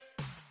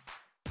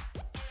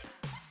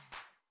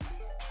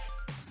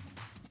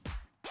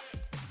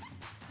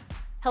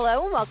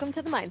Hello and welcome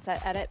to the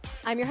Mindset Edit.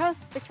 I'm your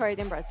host, Victoria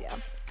D'Ambrosio.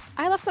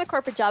 I left my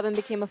corporate job and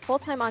became a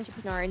full-time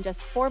entrepreneur in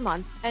just 4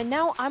 months, and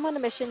now I'm on a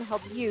mission to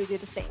help you do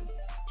the same,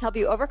 to help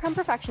you overcome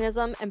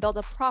perfectionism and build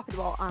a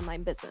profitable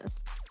online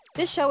business.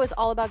 This show is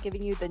all about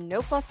giving you the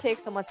no-fluff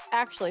takes on what's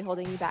actually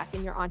holding you back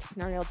in your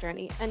entrepreneurial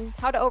journey and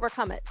how to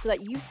overcome it so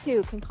that you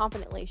too can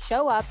confidently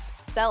show up,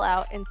 sell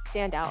out, and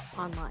stand out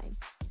online.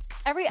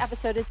 Every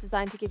episode is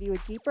designed to give you a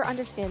deeper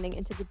understanding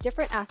into the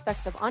different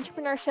aspects of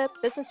entrepreneurship,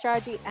 business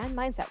strategy, and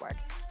mindset work,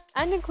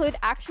 and include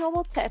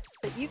actionable tips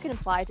that you can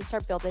apply to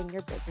start building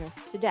your business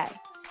today.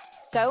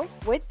 So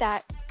with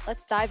that,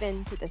 let's dive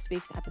into this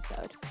week's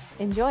episode.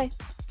 Enjoy.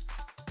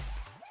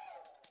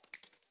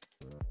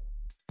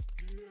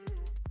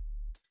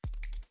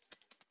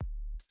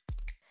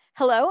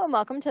 Hello and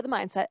welcome to the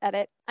Mindset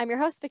Edit. I'm your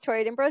host,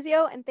 Victoria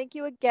D'Ambrosio, and thank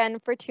you again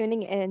for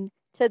tuning in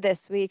to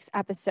this week's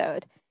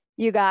episode.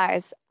 You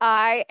guys,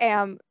 I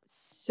am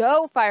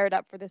so fired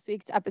up for this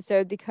week's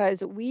episode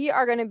because we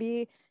are going to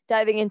be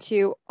diving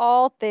into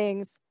all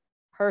things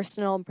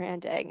personal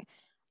branding.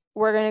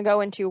 We're going to go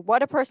into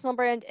what a personal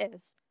brand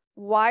is,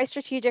 why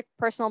strategic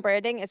personal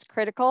branding is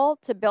critical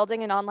to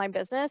building an online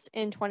business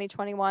in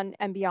 2021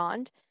 and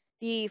beyond,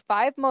 the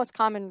 5 most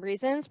common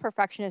reasons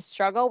perfectionists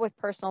struggle with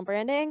personal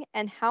branding,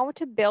 and how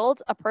to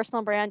build a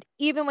personal brand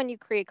even when you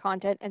create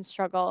content and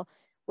struggle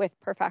with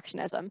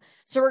perfectionism.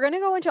 So we're going to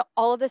go into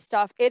all of this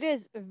stuff. It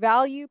is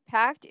value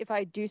packed, if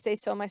I do say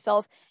so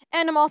myself.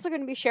 And I'm also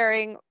going to be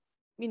sharing,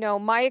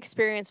 my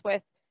experience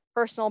with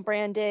personal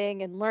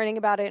branding and learning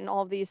about it and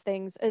all of these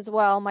things as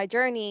well. My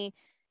journey,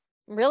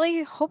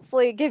 really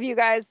hopefully give you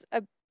guys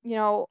a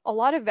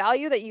lot of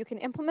value that you can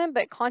implement,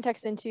 but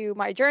context into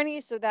my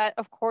journey so that,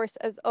 of course,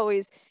 as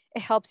always,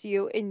 it helps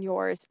you in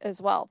yours as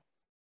well.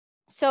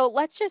 So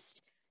let's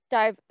just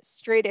dive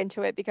straight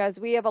into it because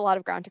we have a lot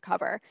of ground to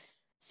cover.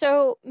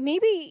 So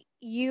maybe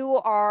you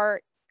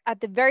are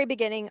at the very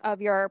beginning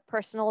of your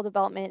personal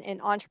development and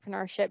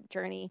entrepreneurship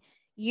journey.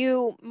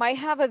 You might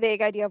have a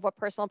vague idea of what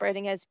personal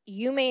branding is.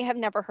 You may have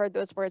never heard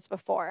those words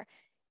before.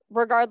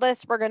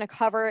 Regardless, we're going to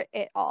cover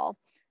it all.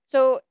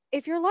 So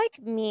if you're like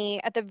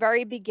me at the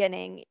very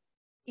beginning,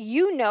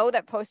 you know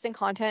that posting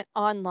content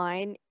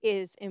online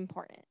is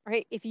important,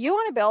 right? If you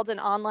want to build an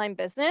online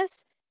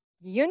business,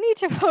 you need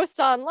to post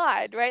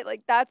online, right?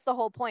 Like that's the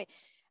whole point.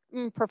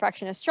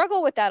 Perfectionists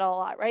struggle with that a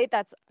lot, right?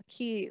 That's a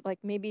key. Like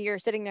maybe you're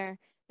sitting there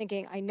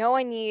thinking, I know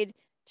I need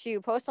to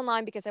post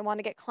online because I want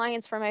to get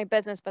clients for my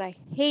business, but I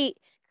hate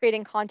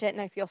creating content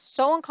and I feel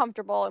so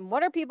uncomfortable. And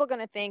what are people going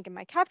to think? And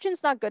my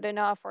caption's not good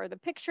enough, or the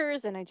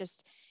pictures. And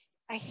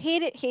I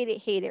hate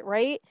it,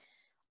 right?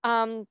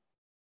 And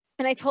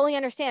I totally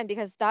understand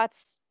because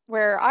that's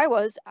where I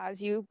was,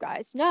 as you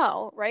guys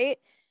know, right?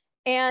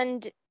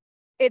 And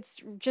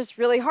it's just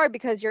really hard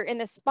because you're in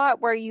this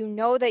spot where you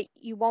know that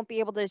you won't be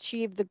able to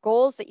achieve the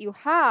goals that you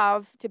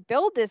have to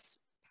build this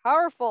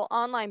powerful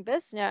online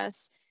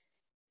business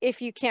if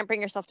you can't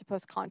bring yourself to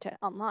post content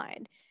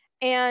online.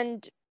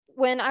 And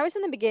when I was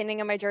in the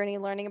beginning of my journey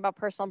learning about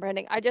personal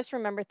branding, I just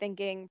remember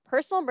thinking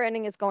personal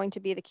branding is going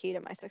to be the key to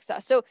my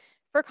success. So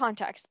for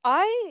context,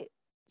 I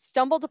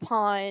stumbled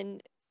upon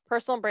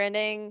personal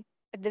branding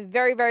at the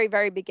very, very,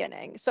 very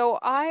beginning. So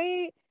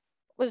I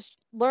was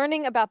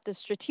learning about the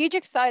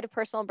strategic side of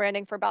personal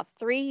branding for about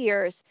 3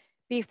 years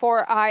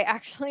before I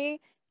actually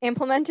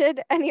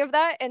implemented any of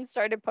that and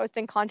started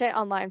posting content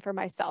online for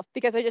myself,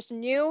 because I just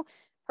knew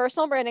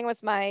personal branding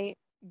was my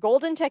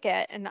golden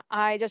ticket. And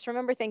I just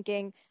remember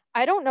thinking,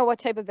 I don't know what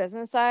type of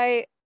business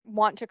I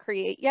want to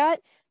create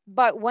yet,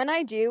 but when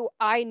I do,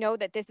 I know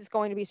that this is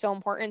going to be so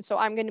important. So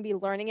I'm going to be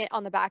learning it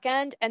on the back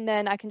end, and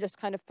then I can just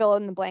kind of fill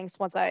in the blanks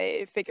once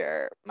I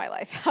figure my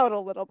life out a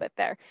little bit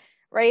there,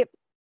 right?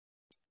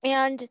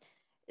 And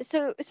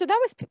so that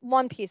was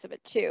one piece of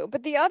it too.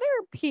 But the other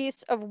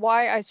piece of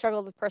why I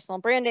struggled with personal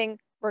branding,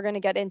 we're going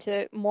to get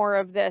into more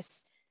of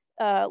this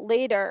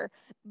later,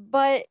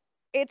 but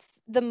it's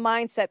the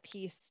mindset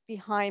piece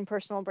behind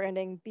personal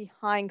branding,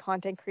 behind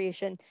content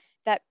creation,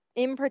 that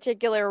in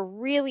particular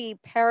really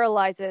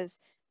paralyzes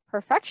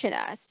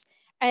perfectionists.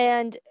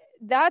 And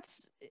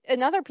that's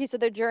another piece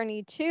of the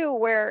journey too,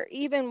 where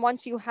even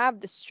once you have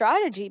the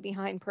strategy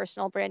behind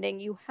personal branding,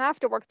 you have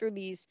to work through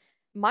these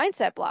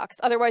mindset blocks.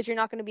 Otherwise, you're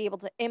not going to be able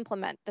to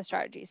implement the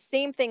strategies.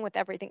 Same thing with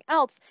everything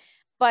else.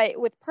 But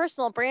with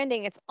personal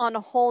branding, it's on a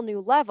whole new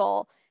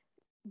level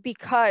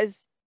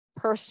because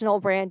personal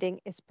branding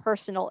is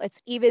personal.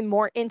 It's even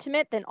more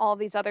intimate than all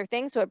these other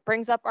things. So it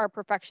brings up our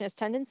perfectionist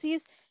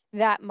tendencies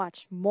that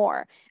much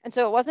more. And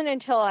so it wasn't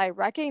until I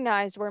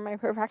recognized where my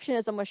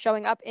perfectionism was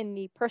showing up in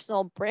the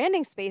personal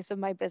branding space of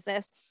my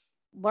business,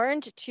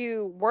 learned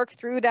to work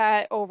through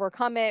that,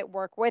 overcome it,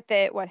 work with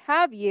it, what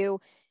have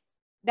you,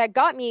 that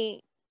got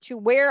me to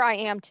where I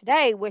am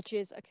today, which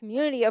is a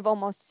community of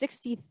almost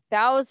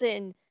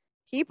 60,000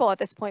 people at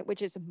this point,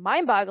 which is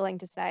mind-boggling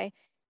to say,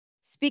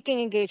 speaking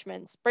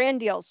engagements,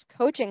 brand deals,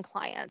 coaching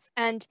clients.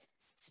 And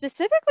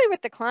specifically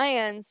with the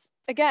clients,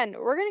 again,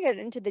 we're going to get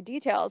into the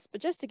details,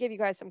 but just to give you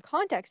guys some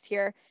context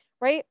here,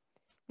 right?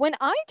 When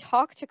I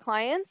talk to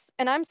clients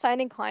and I'm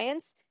signing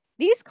clients,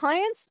 these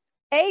clients,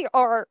 A,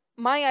 are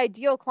my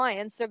ideal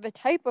clients. They're the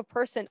type of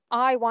person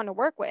I want to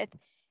work with.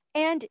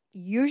 And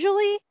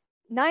usually,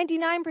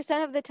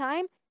 99% of the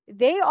time,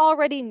 they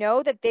already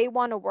know that they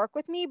want to work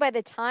with me by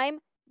the time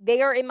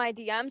they are in my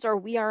DMs or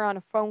we are on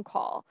a phone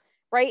call,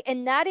 right?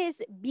 And that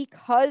is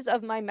because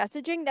of my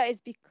messaging. That is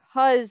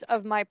because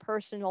of my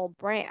personal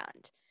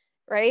brand,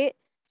 right?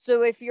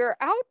 So if you're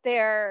out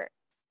there,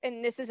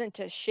 and this isn't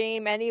to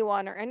shame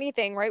anyone or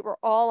anything, right? We're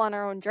all on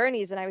our own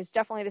journeys. And I was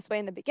definitely this way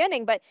in the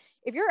beginning. But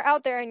if you're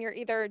out there and you're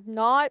either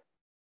not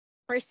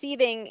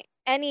receiving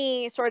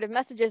any sort of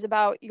messages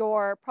about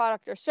your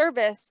product or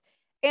service,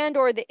 and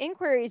or the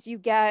inquiries you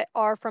get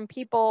are from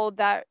people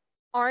that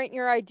aren't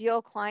your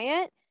ideal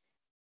client,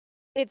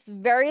 it's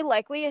very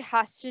likely it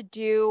has to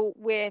do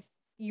with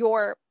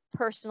your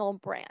personal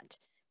brand,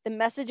 the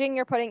messaging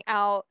you're putting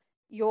out,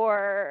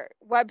 your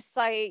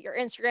website, your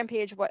Instagram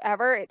page,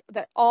 whatever,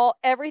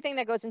 everything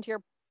that goes into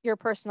your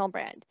personal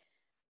brand.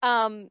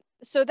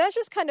 So that's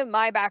just kind of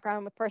my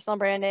background with personal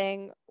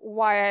branding,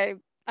 why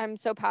I'm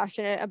so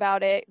passionate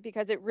about it,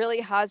 because it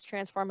really has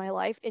transformed my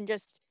life in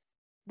just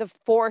the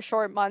 4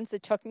 short months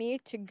it took me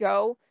to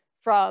go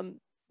from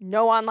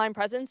no online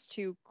presence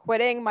to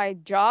quitting my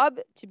job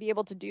to be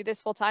able to do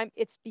this full time.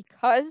 It's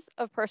because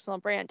of personal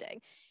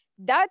branding.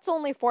 That's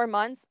only 4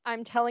 months.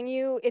 I'm telling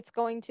you, it's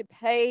going to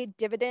pay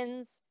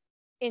dividends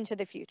into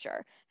the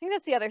future. I think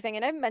that's the other thing.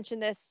 And I've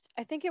mentioned this,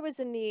 I think it was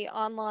in the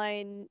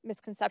online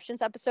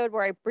misconceptions episode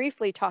where I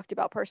briefly talked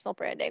about personal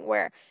branding,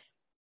 where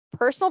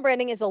personal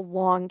branding is a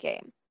long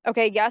game.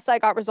 Okay, yes, I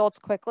got results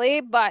quickly,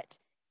 but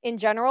in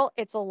general,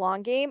 it's a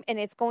long game and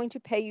it's going to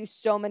pay you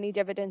so many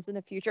dividends in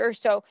the future.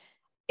 So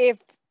if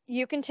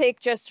you can take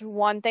just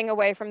one thing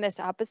away from this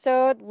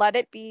episode, let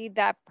it be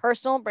that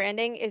personal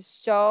branding is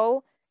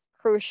so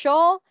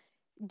crucial.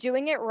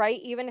 Doing it right,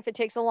 even if it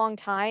takes a long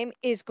time,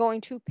 is going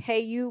to pay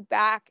you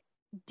back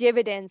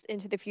dividends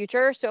into the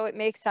future. So it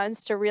makes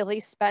sense to really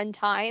spend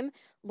time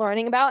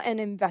learning about and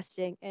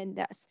investing in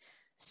this.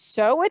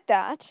 So with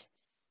that,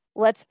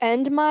 let's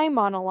end my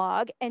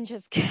monologue and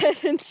just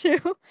get into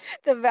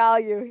the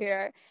value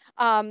here.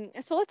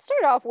 So let's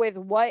start off with,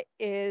 what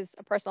is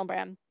a personal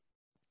brand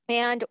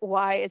and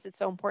why is it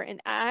so important?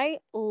 I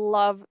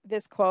love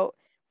this quote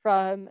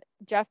from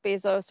Jeff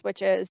Bezos,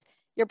 which is,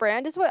 your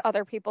brand is what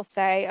other people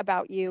say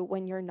about you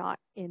when you're not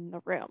in the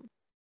room.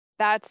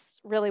 That's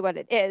really what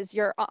it is.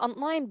 Your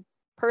online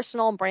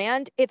personal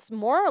brand, it's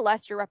more or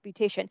less your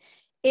reputation.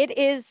 It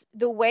is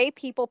the way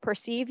people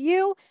perceive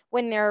you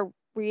when they're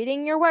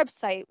reading your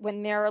website,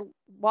 when they're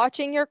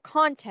watching your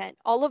content,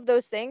 all of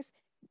those things.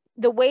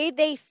 The way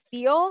they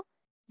feel,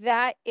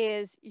 that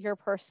is your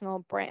personal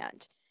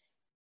brand.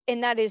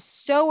 And that is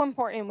so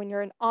important when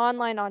you're an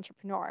online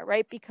entrepreneur,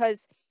 right?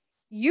 Because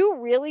you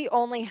really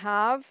only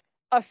have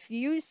a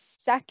few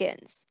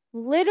seconds,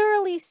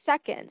 literally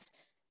seconds,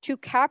 to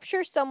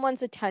capture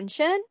someone's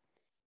attention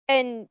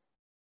and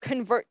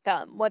convert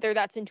them, whether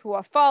that's into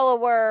a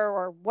follower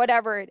or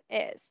whatever it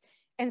is.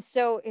 And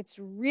so it's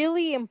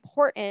really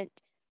important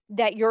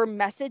that your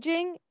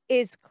messaging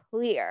is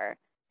clear.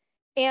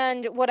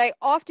 And what I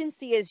often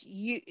see is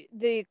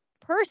the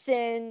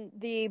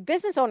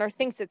business owner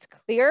thinks it's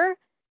clear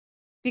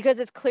because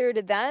it's clear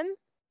to them,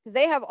 because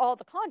they have all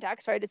the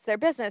context, right? It's their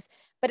business,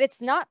 but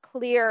it's not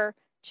clear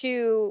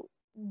to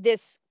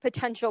this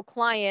potential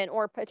client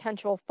or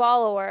potential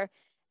follower.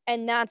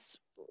 And that's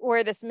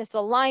where this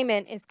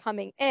misalignment is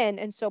coming in.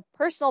 And so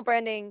personal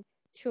branding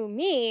to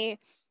me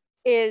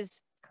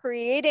is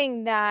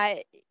creating that,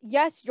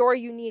 yes, your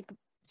unique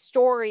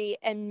story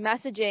and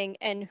messaging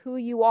and who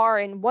you are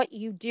and what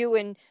you do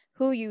and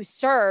who you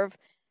serve.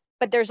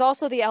 But there's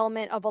also the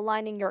element of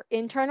aligning your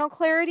internal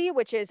clarity,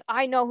 which is,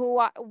 I know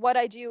what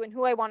I do and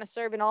who I want to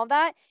serve and all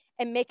that,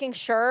 and making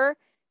sure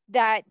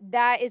that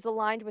that is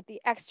aligned with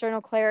the external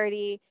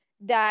clarity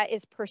that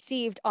is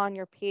perceived on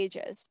your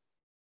pages.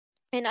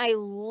 And I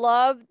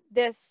love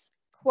this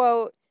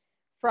quote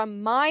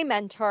from my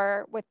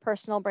mentor with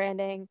personal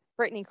branding,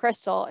 Brittany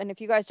Crystal. And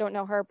if you guys don't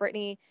know her,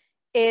 Brittany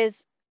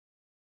is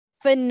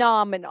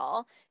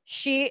phenomenal.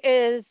 She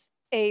is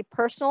a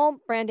personal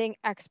branding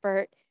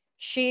expert.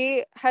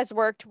 She has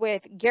worked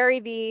with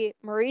Gary Vee,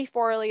 Marie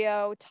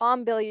Forleo,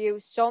 Tom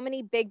Bilyeu, so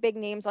many big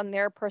names on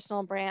their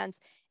personal brands.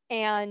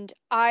 And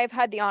I've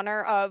had the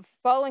honor of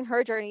following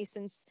her journey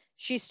since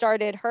she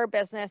started her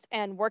business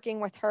and working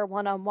with her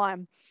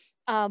one-on-one.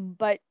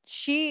 But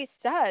she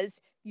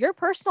says your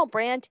personal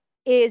brand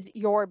is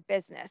your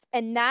business.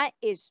 And that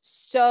is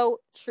so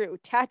true.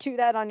 Tattoo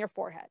that on your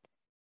forehead.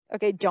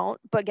 Okay, don't,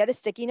 but get a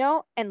sticky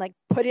note and like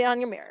put it on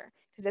your mirror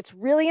because it's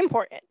really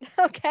important.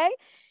 Okay.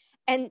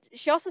 And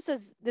she also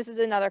says, this is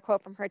another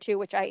quote from her too,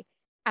 which I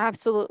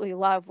absolutely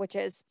love, which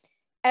is,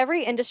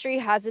 every industry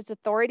has its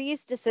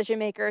authorities, decision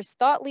makers,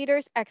 thought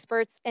leaders,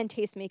 experts, and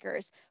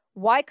tastemakers.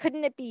 Why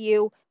couldn't it be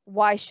you?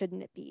 Why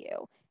shouldn't it be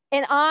you?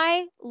 And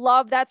I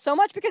love that so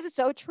much because it's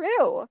so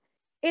true.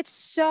 It's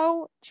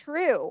so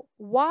true.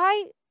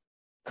 Why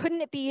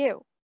couldn't it be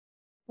you?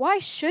 Why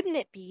shouldn't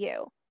it be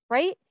you?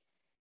 Right?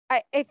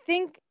 I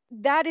think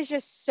that is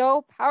just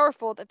so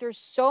powerful that there's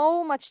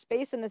so much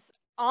space in this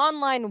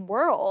online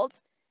world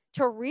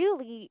to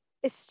really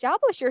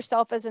establish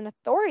yourself as an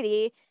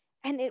authority,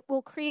 and it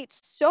will create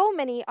so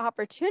many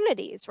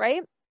opportunities,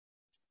 right?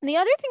 And the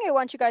other thing I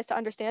want you guys to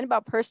understand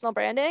about personal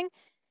branding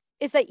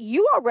is that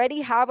you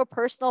already have a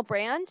personal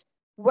brand,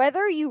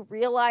 whether you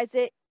realize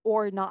it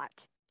or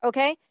not.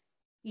 Okay.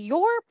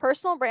 Your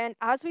personal brand,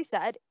 as we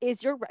said,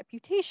 is your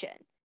reputation.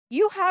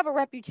 You have a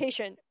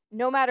reputation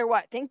no matter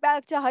what. Think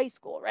back to high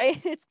school,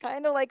 right? It's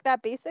kind of like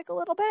that basic a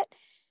little bit.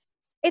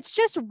 It's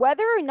just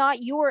whether or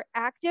not you are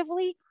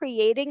actively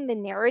creating the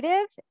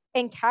narrative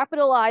and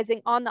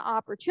capitalizing on the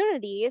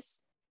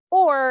opportunities,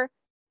 or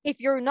if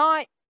you're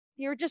not,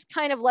 you're just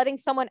kind of letting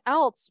someone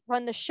else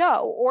run the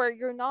show, or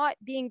you're not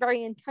being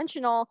very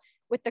intentional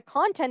with the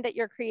content that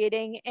you're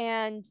creating,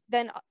 and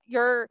then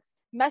your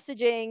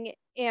messaging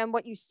and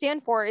what you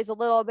stand for is a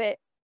little bit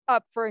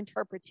up for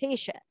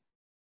interpretation.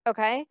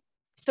 Okay.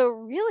 So,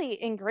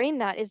 really ingrain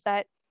that is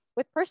that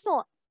with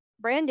personal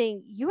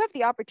branding, you have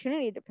the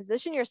opportunity to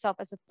position yourself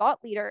as a thought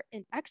leader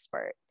and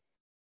expert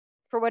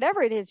for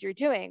whatever it is you're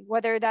doing,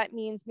 whether that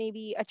means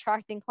maybe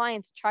attracting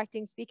clients,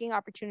 attracting speaking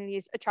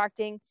opportunities,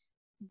 attracting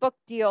book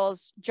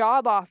deals,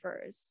 job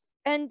offers.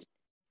 And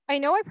I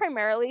know I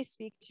primarily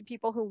speak to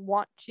people who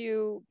want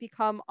to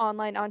become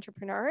online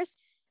entrepreneurs,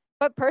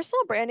 but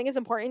personal branding is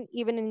important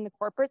even in the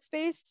corporate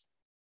space.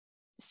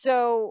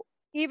 So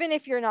even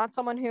if you're not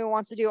someone who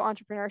wants to do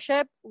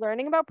entrepreneurship,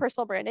 learning about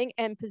personal branding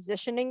and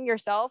positioning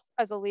yourself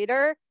as a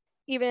leader,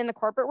 even in the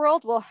corporate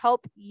world, will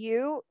help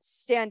you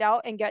stand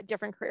out and get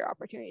different career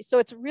opportunities. So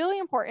it's really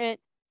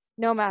important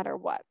no matter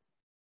what.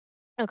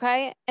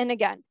 Okay. And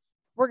again,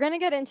 we're going to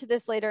get into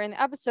this later in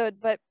the episode,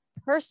 but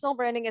personal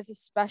branding is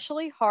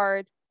especially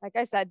hard, like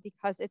I said,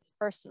 because it's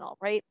personal,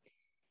 right?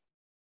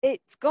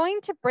 It's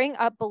going to bring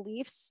up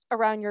beliefs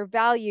around your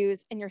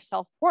values and your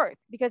self-worth.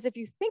 Because if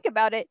you think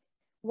about it,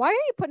 why are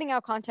you putting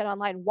out content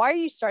online? Why are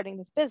you starting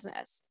this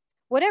business?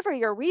 Whatever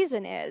your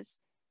reason is,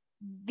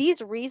 these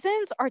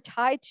reasons are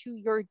tied to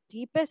your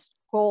deepest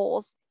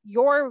goals,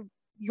 your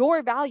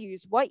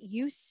values, what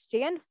you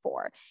stand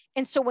for.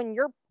 And so when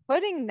you're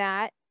putting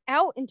that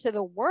out into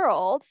the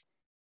world,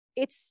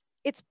 it's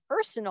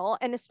personal.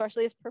 And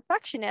especially as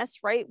perfectionists,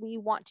 right, we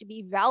want to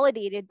be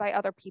validated by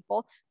other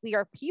people. We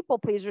are people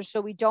pleasers, so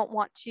we don't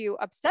want to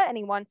upset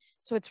anyone.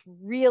 So it's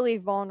really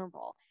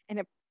vulnerable, and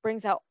it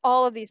brings out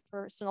all of these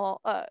personal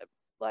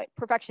like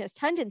perfectionist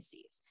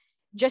tendencies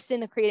just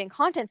in the creating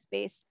content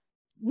space,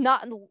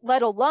 not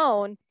let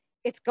alone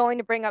it's going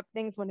to bring up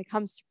things when it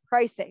comes to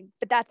pricing.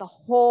 But that's a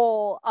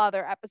whole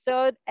other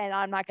episode, and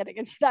I'm not going to get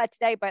into that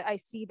today, but I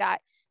see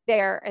that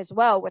there as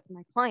well with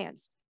my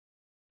clients.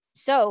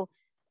 So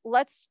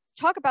let's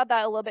talk about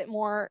that a little bit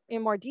more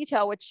in more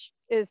detail, which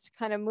is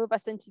kind of move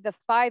us into the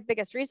 5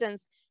 biggest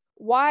reasons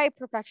why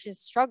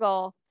perfectionists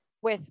struggle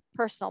with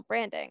personal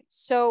branding.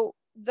 So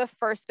the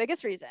first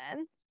biggest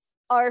reason,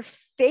 our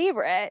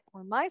favorite,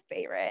 or my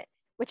favorite,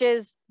 which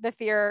is the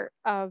fear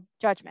of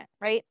judgment,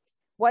 right?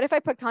 What if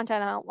I put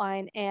content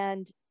online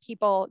and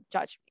people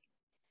judge me?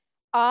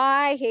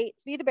 I hate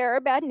to be the bearer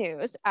of bad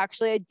news.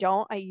 Actually, I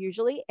don't. I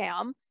usually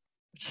am,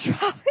 which is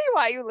probably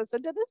why you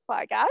listen to this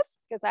podcast,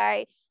 because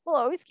I will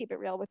always keep it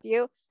real with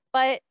you.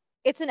 But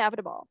it's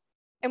inevitable.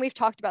 And we've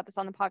talked about this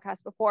on the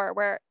podcast before,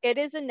 where it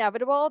is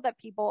inevitable that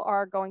people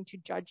are going to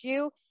judge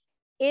you.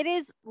 It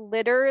is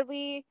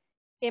literally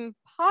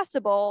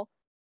impossible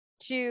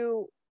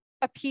to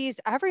appease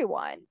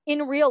everyone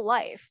in real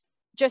life,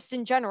 just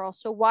in general.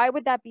 So why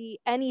would that be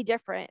any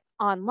different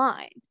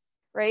online?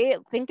 Right?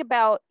 Think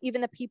about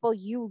even the people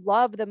you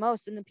love the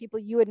most and the people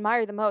you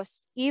admire the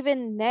most.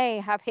 Even they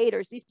have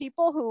haters. These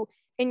people who,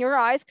 in your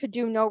eyes, could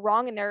do no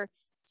wrong and they're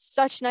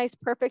such nice,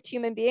 perfect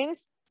human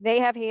beings, they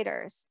have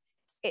haters.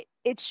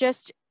 It's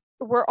just,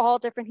 we're all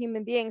different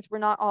human beings. We're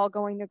not all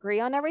going to agree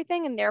on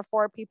everything. And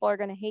therefore, people are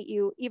going to hate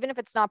you, even if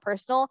it's not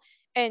personal.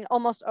 And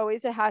almost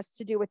always it has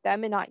to do with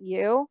them and not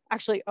you.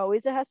 Actually,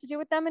 always it has to do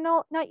with them and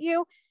not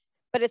you.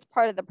 But it's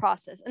part of the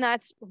process. And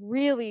that's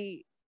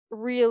really,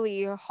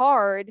 really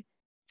hard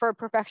for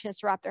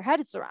perfectionists to wrap their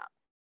heads around,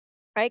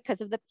 right?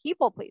 Because of the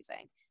people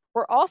pleasing.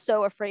 We're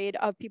also afraid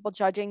of people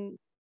judging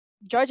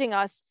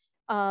us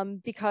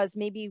because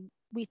maybe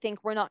we think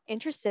we're not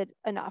interested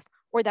enough,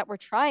 or that we're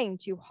trying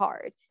too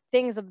hard,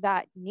 things of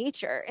that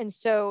nature. And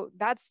so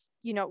that's,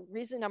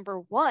 reason number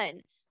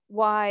 1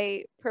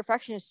 why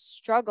perfectionists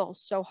struggle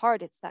so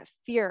hard. It's that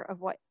fear of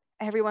what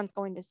everyone's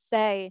going to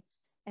say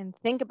and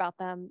think about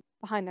them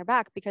behind their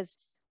back, because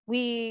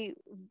we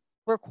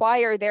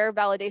require their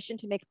validation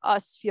to make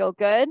us feel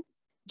good,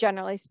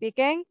 generally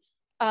speaking.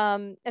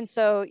 And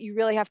so you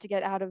really have to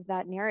get out of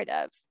that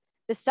narrative.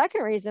 The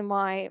second reason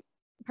why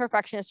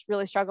perfectionists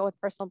really struggle with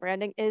personal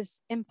branding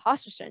is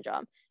imposter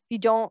syndrome.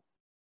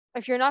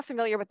 If you're not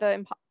familiar with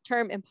the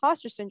term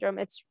imposter syndrome,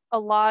 it's a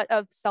lot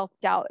of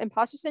self-doubt.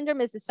 Imposter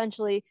syndrome is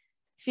essentially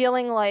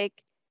feeling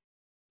like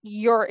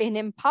you're an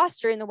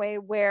imposter in the way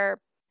where,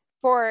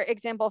 for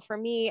example, for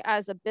me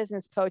as a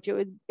business coach,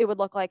 it would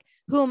look like,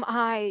 who am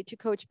I to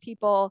coach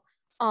people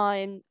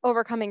on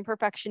overcoming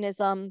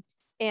perfectionism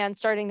and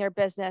starting their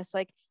business.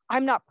 Like,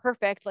 I'm not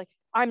perfect. Like,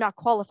 I'm not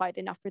qualified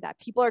enough for that.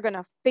 People are going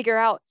to figure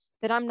out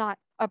that I'm not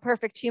a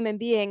perfect human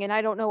being and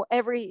I don't know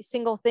every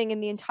single thing in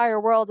the entire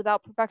world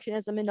about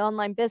perfectionism and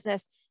online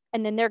business.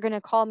 And then they're going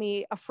to call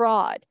me a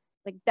fraud.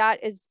 Like,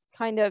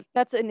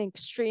 that's an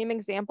extreme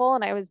example.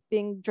 And I was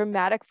being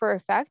dramatic for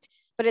effect,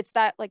 but it's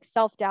that like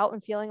self-doubt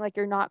and feeling like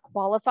you're not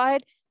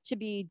qualified to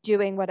be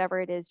doing whatever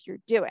it is you're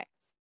doing.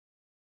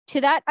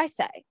 To that, I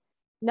say,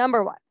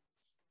 number one,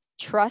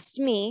 trust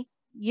me,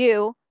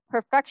 you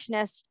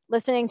perfectionist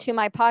listening to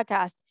my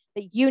podcast,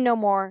 that you know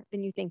more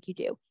than you think you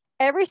do.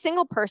 Every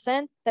single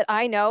person that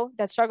I know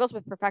that struggles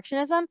with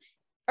perfectionism,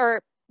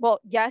 or, well,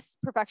 yes,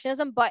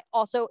 perfectionism, but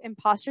also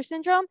imposter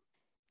syndrome,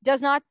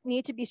 does not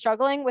need to be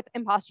struggling with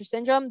imposter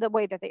syndrome the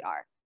way that they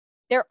are.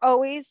 They're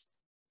always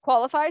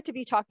qualified to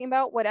be talking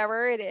about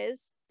whatever it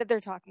is that they're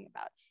talking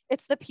about.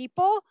 It's the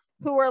people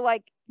who are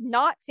like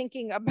not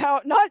thinking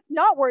about,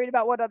 not worried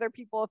about what other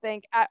people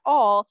think at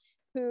all,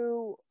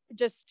 who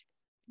just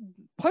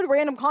put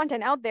random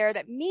content out there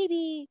that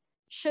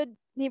should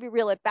maybe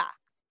reel it back.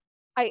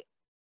 I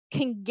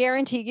can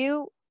guarantee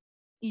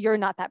you're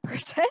not that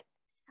person.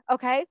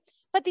 Okay.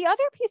 But the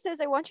other piece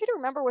is, I want you to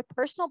remember, with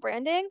personal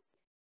branding,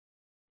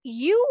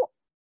 you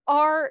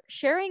are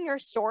sharing your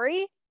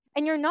story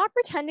and you're not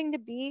pretending to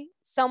be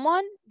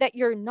someone that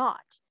you're not,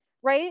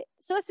 right?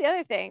 So that's the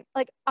other thing.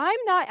 Like, I'm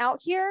not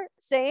out here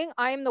saying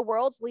I'm the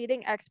world's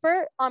leading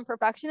expert on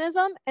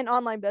perfectionism and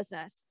online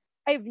business.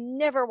 I've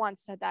never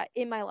once said that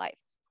in my life.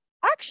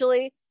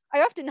 Actually,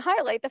 I often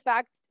highlight the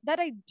fact that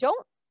I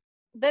don't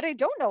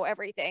know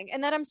everything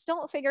and that I'm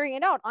still figuring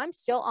it out. I'm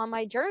still on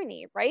my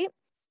journey, right?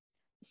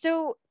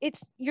 So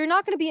you're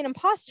not going to be an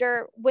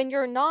imposter when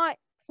you're not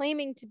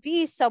claiming to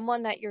be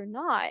someone that you're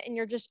not, and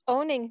you're just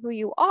owning who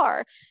you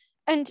are.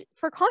 And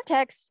for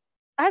context,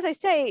 as I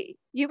say,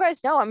 you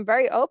guys know I'm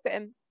very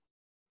open.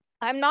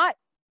 I'm not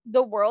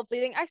the world's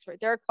leading expert.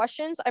 There are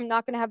questions I'm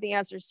not going to have the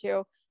answers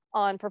to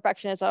on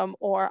perfectionism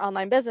or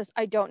online business.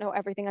 I don't know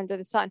everything under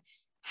the sun.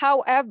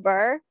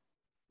 However,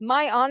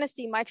 my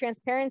honesty, my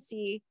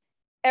transparency,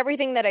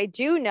 everything that I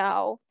do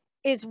know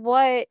is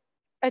what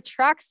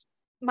attracts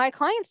my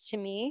clients to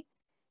me,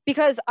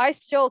 because I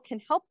still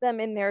can help them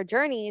in their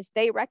journeys.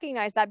 They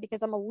recognize that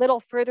because I'm a little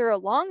further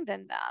along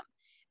than them.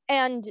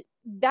 And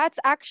that's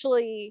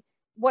actually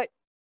what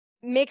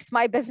makes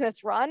my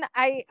business run.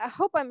 I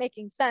hope I'm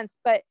making sense,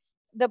 but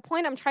the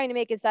point I'm trying to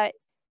make is that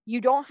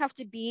you don't have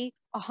to be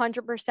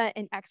 100%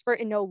 an expert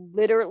and know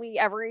literally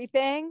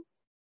everything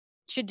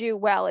to do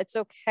well. It's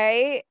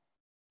okay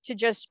to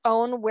just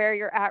own where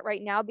you're at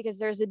right now, because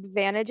there's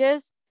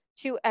advantages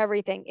to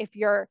everything. If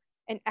you're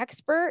an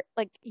expert,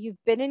 like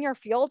you've been in your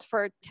field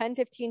for 10,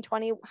 15,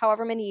 20,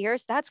 however many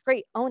years, that's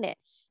great. Own it.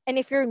 And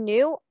if you're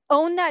new,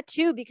 own that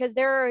too, because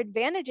there are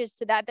advantages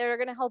to that are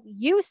going to help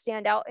you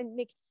stand out and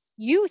make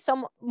you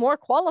some more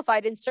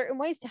qualified in certain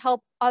ways to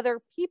help other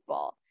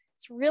people.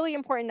 It's really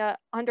important to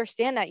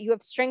understand that you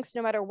have strengths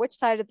no matter which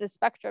side of the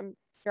spectrum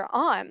you're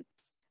on.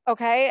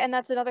 Okay. And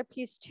that's another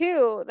piece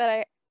too that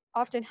I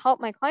often help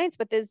my clients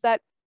with, is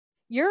that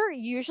you're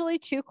usually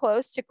too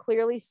close to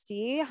clearly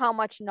see how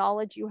much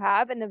knowledge you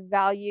have and the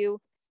value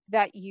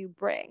that you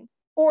bring,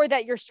 or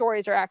that your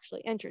stories are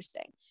actually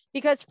interesting.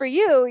 Because for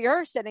you,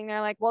 you're sitting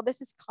there like, well,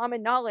 this is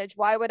common knowledge.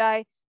 Why would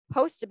I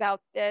post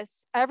about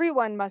this?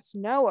 Everyone must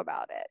know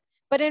about it.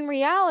 But in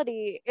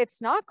reality,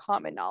 it's not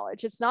common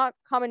knowledge. It's not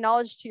common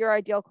knowledge to your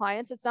ideal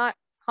clients. It's not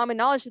common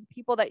knowledge to the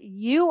people that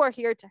you are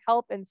here to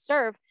help and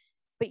serve.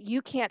 But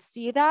you can't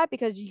see that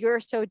because you're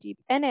so deep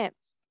in it.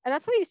 And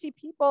that's why you see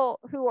people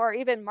who are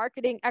even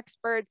marketing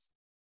experts,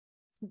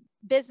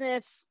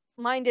 business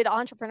minded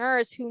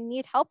entrepreneurs, who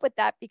need help with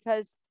that,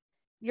 because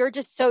you're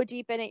just so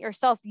deep in it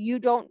yourself. You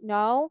don't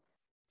know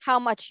how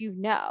much you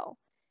know.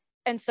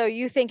 And so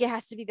you think it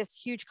has to be this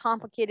huge,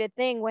 complicated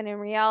thing, when in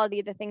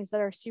reality, the things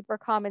that are super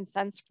common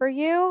sense for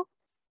you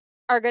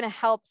are going to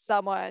help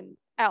someone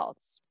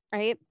else,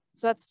 right?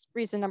 So that's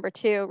reason number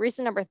 2.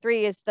 Reason number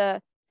 3 is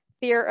the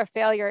fear of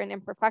failure and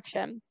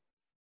imperfection.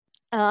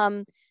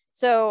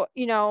 So,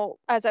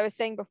 as I was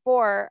saying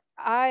before,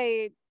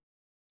 I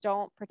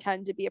don't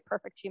pretend to be a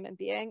perfect human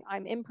being.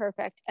 I'm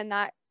imperfect, and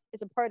that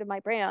is a part of my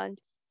brand.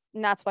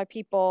 And that's why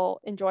people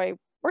enjoy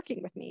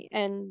working with me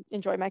and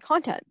enjoy my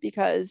content,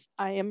 because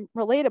I am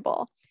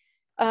relatable.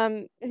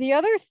 The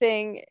other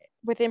thing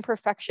with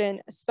imperfection,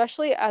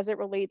 especially as it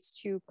relates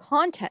to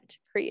content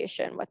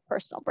creation with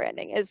personal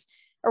branding, is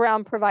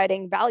around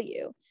providing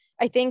value.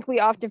 I think we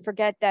often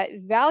forget that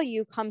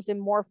value comes in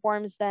more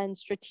forms than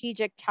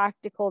strategic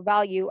tactical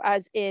value,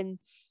 as in,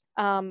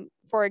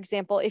 for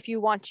example, if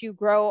you want to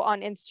grow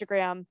on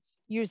Instagram,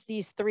 use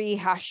these 3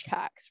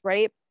 hashtags,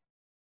 right?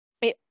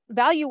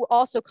 Value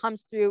also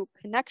comes through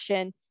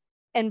connection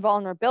and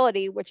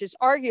vulnerability, which is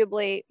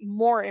arguably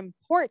more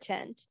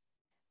important.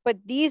 But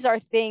these are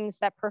things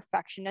that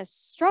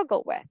perfectionists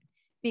struggle with,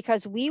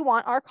 because we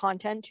want our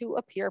content to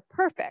appear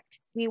perfect.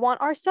 We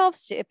want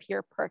ourselves to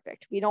appear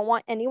perfect. We don't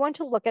want anyone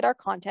to look at our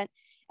content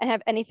and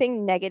have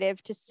anything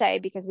negative to say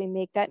because we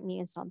make that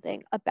mean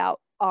something about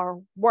our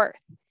worth.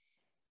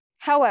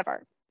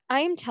 However,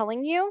 I am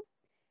telling you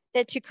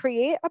that to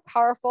create a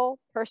powerful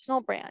personal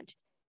brand,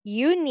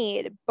 you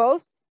need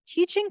both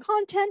teaching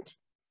content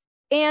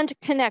and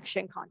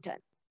connection content.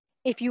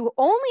 If you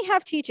only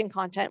have teaching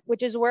content,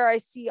 which is where I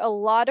see a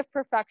lot of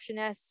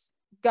perfectionists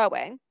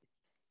going,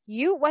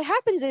 what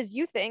happens is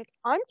you think,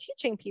 I'm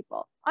teaching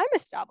people, I'm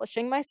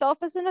establishing myself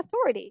as an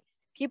authority.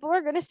 People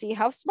are going to see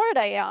how smart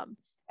I am,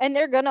 and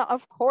they're going to,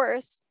 of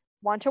course,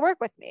 want to work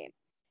with me.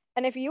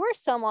 And if you are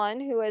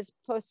someone who has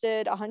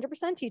posted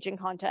 100% teaching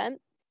content,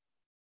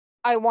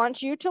 I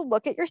want you to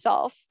look at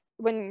yourself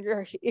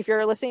if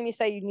you're listening to me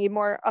say you need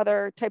more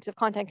other types of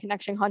content,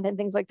 connection content,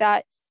 things like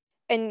that,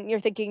 and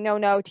you're thinking,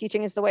 no,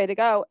 teaching is the way to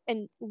go.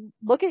 And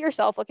look at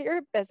yourself, look at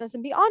your business,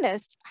 and be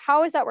honest.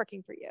 How is that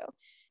working for you?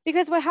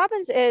 Because what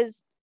happens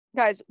is,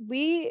 guys,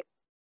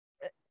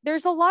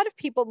 there's a lot of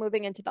people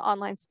moving into the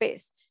online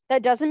space.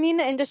 That doesn't mean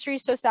the industry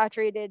is so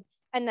saturated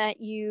and that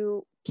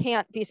you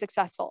can't be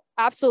successful.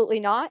 Absolutely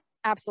not.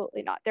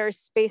 Absolutely not. There's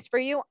space for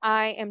you.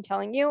 I am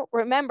telling you.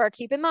 Remember,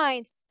 keep in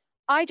mind,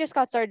 I just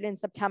got started in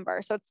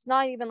September. So it's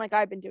not even like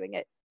I've been doing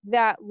it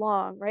that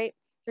long, right?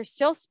 There's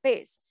still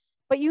space,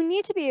 but you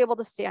need to be able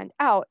to stand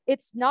out.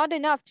 It's not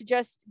enough to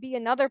just be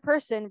another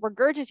person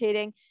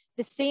regurgitating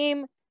the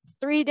same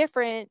 3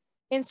 different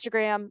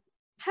Instagram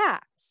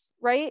hacks,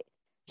 right?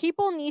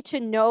 People need to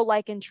know,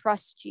 like, and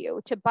trust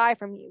you to buy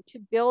from you, to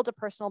build a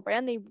personal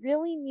brand. They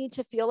really need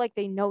to feel like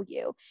they know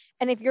you.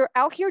 And if you're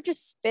out here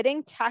just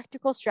spitting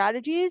tactical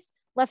strategies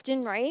left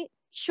and right,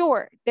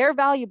 sure, they're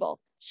valuable.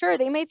 Sure,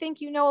 they may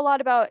think you know a lot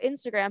about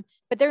Instagram,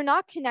 but they're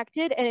not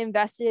connected and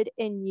invested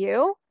in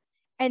you,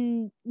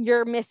 and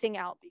you're missing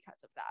out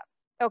because of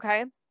that.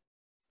 Okay.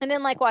 And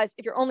then likewise,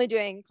 if you're only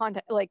doing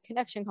content, like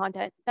connection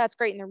content, that's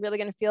great. And they're really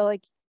going to feel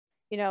like,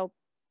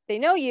 they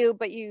know you,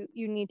 but you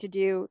need to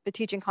do the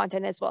teaching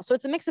content as well. So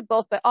it's a mix of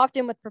both, but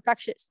often with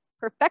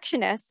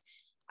perfectionists,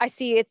 I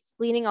see it's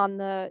leaning on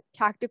the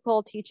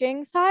tactical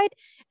teaching side.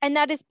 And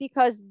that is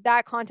because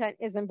that content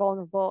is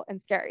invulnerable and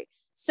scary.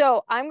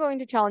 So I'm going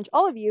to challenge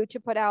all of you to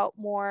put out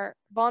more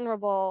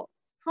vulnerable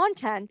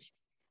content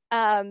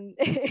in,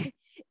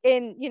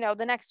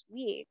 the next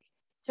week,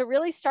 to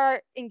really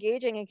start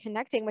engaging and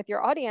connecting with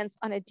your audience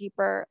on a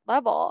deeper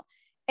level.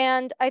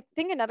 And I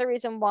think another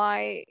reason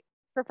why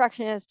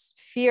perfectionists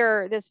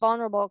fear this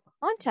vulnerable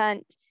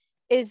content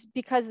is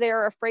because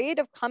they're afraid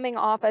of coming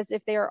off as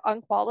if they are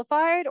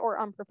unqualified or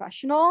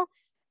unprofessional.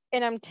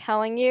 And I'm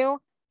telling you,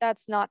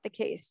 that's not the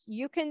case.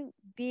 You can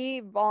be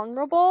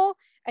vulnerable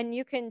and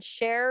you can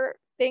share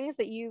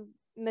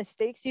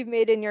mistakes you've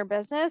made in your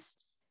business,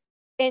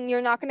 and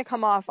you're not going to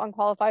come off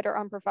unqualified or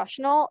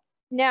unprofessional.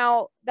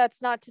 Now,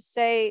 that's not to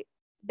say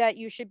that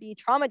you should be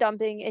trauma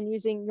dumping and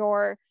using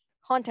your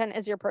content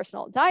as your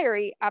personal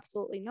diary.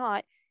 Absolutely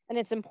not. And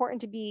it's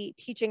important to be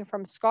teaching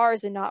from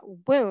scars and not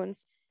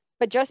wounds.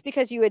 But just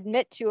because you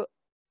admit to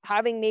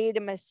having made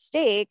a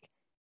mistake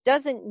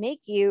doesn't make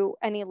you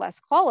any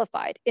less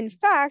qualified. In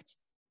fact,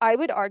 I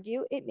would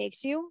argue it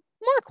makes you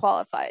more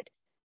qualified.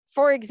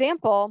 For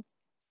example,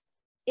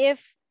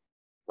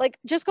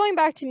 just going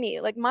back to me,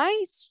 like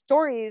my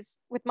stories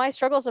with my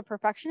struggles of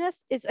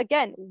perfectionist is,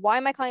 again, why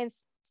my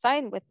clients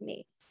sign with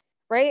me,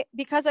 right?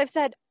 Because I've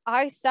said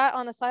I sat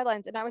on the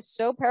sidelines and I was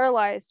so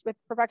paralyzed with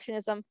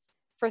perfectionism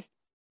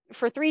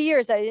for 3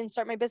 years that I didn't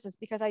start my business,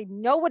 because I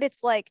know what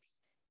it's like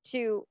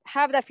to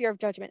have that fear of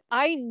judgment.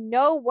 I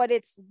know what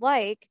it's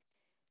like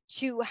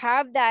to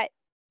have that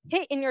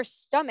hit in your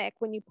stomach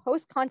when you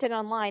post content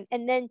online,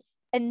 and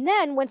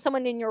then when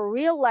someone in your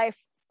real life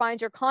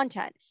finds your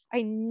content.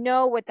 I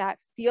know what that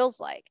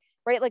feels like,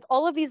 right? Like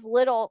all of these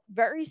little,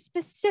 very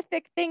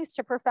specific things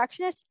to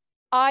perfectionists,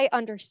 I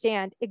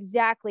understand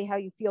exactly how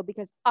you feel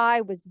because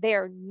I was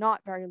there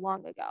not very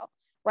long ago,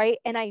 right?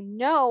 And I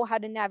know how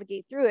to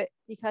navigate through it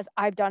because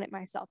I've done it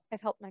myself.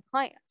 I've helped my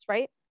clients,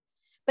 right?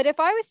 But if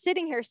I was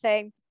sitting here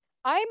saying,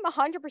 I'm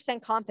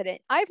 100%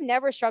 confident, I've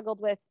never struggled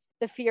with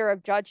the fear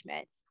of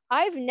judgment,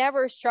 I've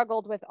never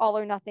struggled with all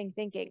or nothing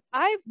thinking,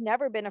 I've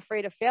never been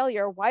afraid of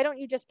failure, why don't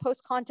you just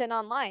post content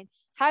online?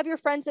 Have your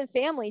friends and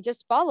family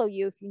just follow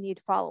you if you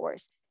need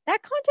followers.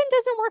 That content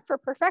doesn't work for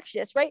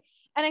perfectionists, right?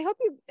 And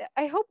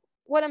I hope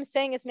what I'm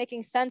saying is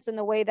making sense in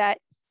the way that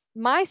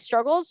my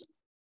struggles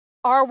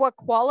are what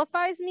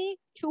qualifies me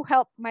to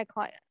help my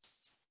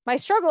clients. My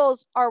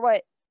struggles are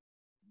what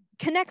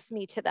connects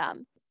me to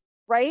them,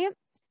 right?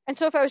 And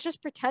so if I was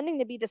just pretending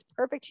to be this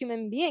perfect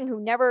human being who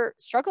never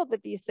struggled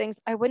with these things,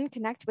 I wouldn't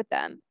connect with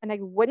them and I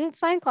wouldn't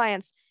sign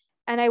clients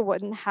and I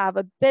wouldn't have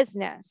a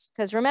business.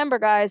 Because remember,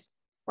 guys,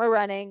 we're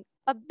running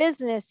a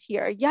business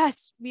here.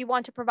 Yes, we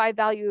want to provide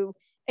value,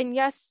 and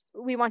yes,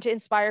 we want to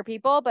inspire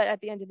people, but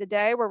at the end of the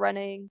day, we're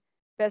running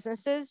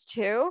businesses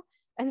too.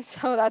 And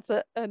so that's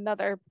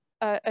another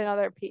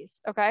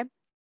piece. Okay.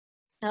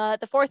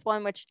 The fourth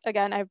one, which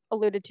again, I've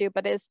alluded to,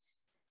 but is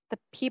the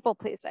people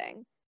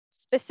pleasing.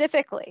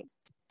 Specifically,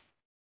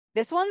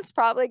 this one's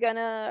probably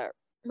gonna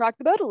rock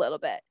the boat a little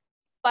bit,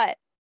 but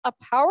a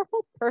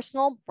powerful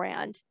personal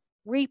brand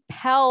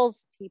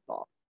repels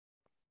people.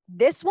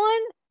 This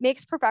one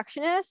makes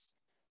perfectionists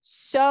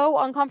so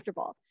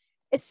uncomfortable,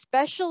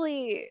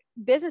 especially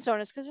business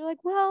owners, because they're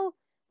like, well,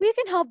 we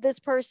can help this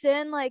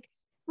person. Like,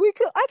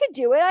 I could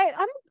do it.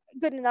 I'm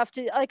good enough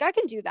to, like, I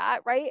can do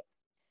that, right?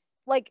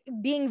 Like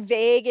being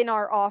vague in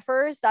our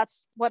offers,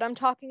 that's what I'm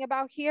talking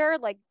about here.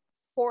 Like,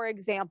 for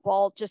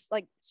example, just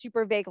like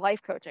super vague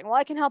life coaching. Well,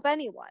 I can help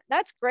anyone.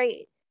 That's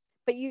great.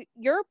 But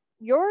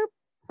your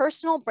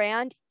personal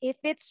brand, if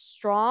it's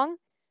strong,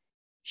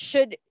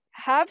 should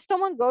have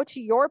someone go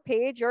to your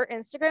page, your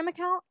Instagram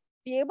account,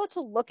 be able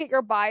to look at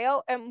your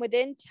bio and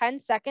within 10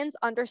 seconds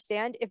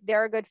understand if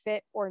they're a good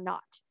fit or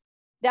not.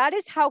 That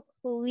is how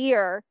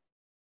clear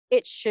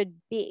it should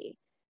be.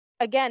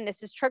 Again,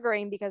 this is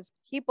triggering because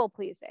people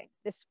pleasing.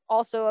 This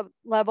also a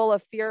level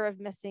of fear of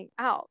missing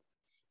out.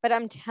 But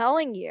I'm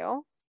telling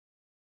you,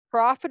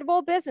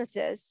 profitable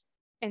businesses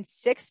and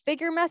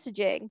six-figure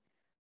messaging,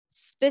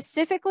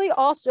 specifically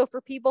also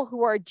for people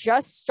who are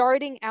just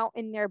starting out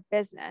in their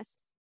business,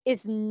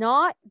 is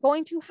not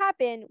going to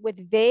happen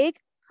with vague,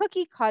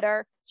 cookie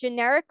cutter,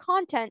 generic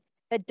content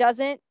that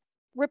doesn't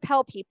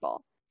repel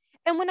people.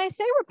 And when I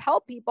say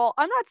repel people,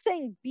 I'm not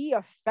saying be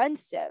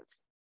offensive.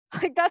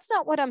 Like, that's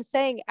not what I'm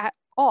saying at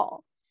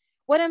all.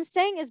 What I'm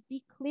saying is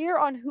be clear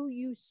on who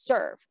you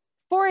serve.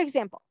 For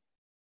example,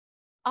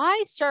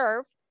 I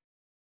serve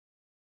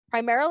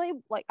primarily,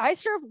 like, I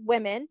serve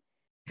women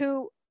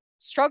who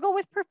struggle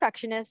with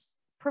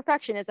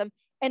perfectionism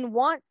and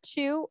want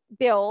to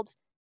build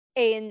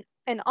an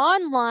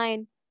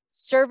online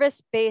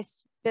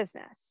service-based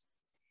business.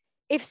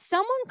 If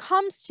someone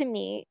comes to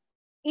me,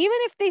 even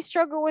if they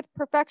struggle with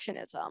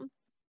perfectionism,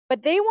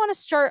 but they want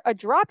to start a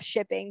drop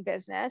shipping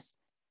business,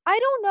 I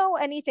don't know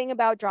anything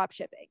about drop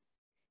shipping,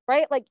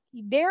 right? Like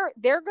they're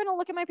going to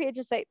look at my page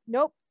and say,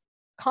 nope,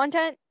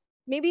 content,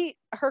 maybe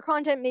her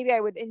content, maybe I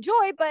would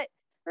enjoy, but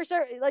for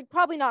sure, like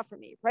probably not for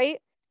me, right?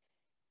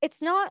 It's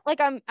not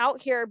like I'm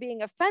out here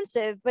being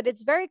offensive, but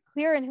it's very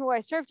clear in who I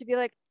serve to be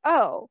like,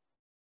 oh,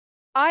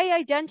 I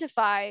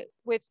identify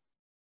with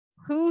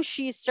who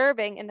she's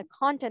serving and the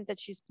content that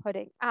she's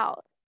putting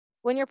out.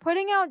 When you're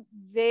putting out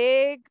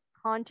vague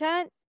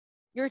content,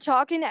 you're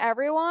talking to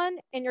everyone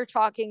and you're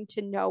talking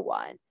to no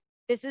one.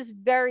 This is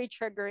very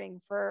triggering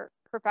for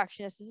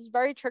perfectionists. This is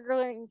very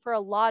triggering for a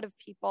lot of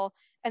people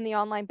in the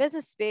online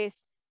business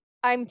space.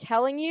 I'm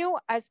telling you,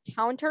 as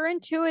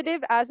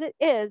counterintuitive as it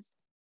is,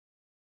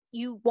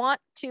 you want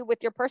to, with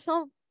your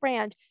personal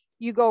brand,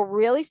 you go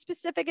really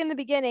specific in the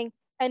beginning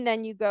and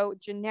then you go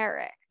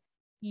generic.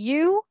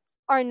 You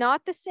are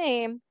not the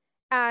same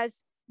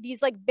as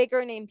these like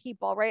bigger name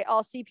people, right?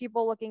 I'll see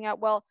people looking at,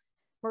 well,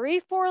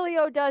 Marie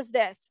Forleo does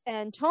this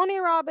and Tony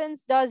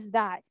Robbins does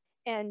that.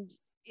 And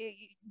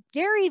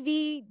Gary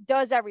Vee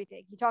does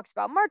everything. He talks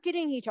about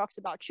marketing. He talks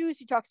about shoes.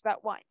 He talks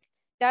about wine.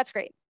 That's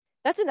great.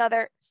 That's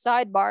another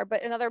sidebar,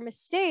 but another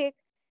mistake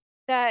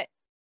that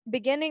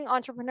beginning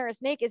entrepreneurs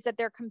make is that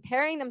they're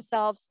comparing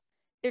themselves.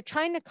 They're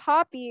trying to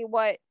copy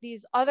what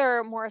these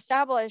other more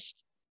established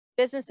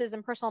businesses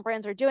and personal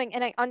brands are doing.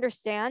 And I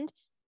understand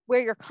where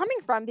you're coming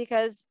from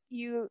because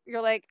you're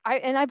like,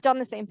 I've done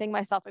the same thing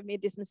myself. I've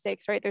made these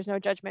mistakes, right? There's no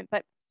judgment,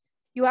 but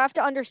you have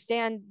to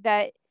understand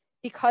that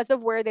because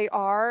of where they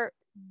are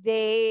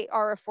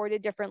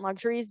afforded different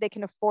luxuries. They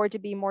can afford to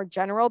be more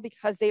general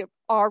because they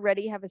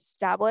already have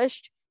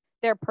established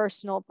their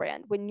personal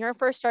brand. When you're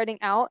first starting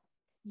out,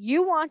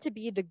 you want to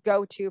be the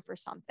go-to for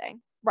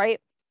something, right?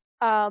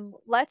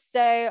 Let's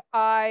say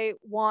I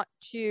want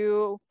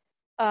to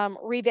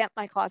revamp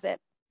my closet.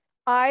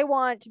 I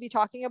want to be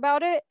talking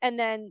about it, and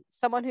then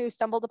someone who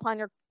stumbled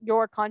upon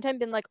your content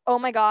been like, oh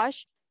my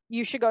gosh,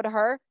 you should go to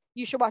her.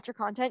 You should watch her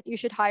content. You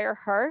should hire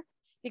her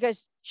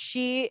because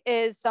she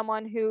is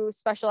someone who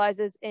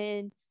specializes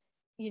in,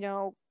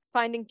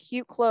 finding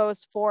cute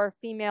clothes for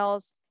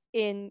females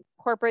in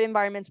corporate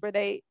environments where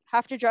they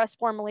have to dress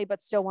formally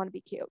but still want to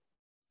be cute.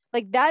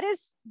 Like that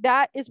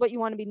is what you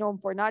want to be known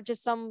for, not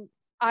just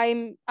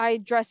I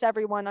dress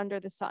everyone under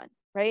the sun,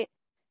 right?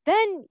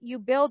 Then you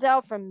build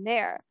out from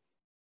there.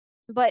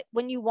 But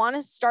when you want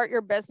to start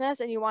your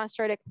business and you want to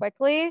start it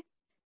quickly,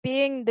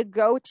 being the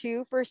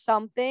go-to for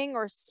something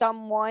or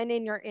someone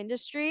in your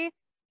industry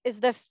is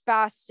the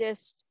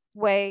fastest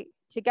way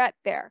to get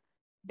there.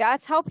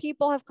 That's how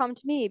people have come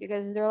to me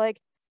because they're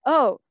like,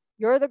 oh,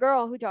 you're the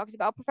girl who talks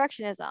about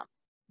perfectionism.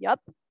 Yep,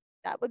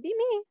 that would be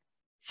me.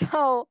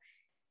 So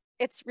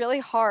it's really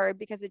hard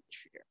because it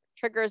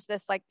triggers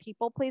this like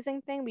people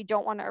pleasing thing. We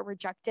don't want to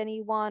reject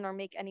anyone or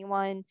make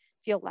anyone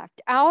feel left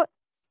out,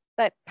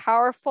 but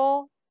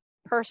powerful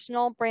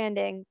personal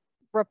branding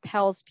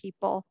repels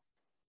people.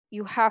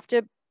 You have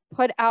to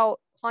put out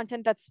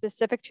content that's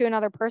specific to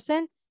another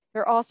person.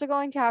 You're also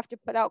going to have to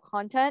put out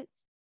content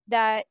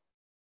that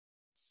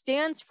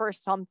stands for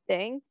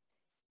something,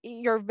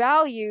 your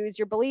values,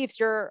 your beliefs,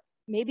 your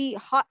maybe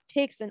hot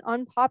takes and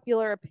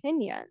unpopular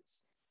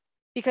opinions,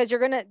 because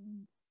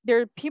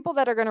there are people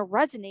that are going to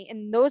resonate,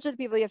 and those are the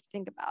people you have to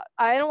think about.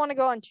 I don't want to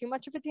go on too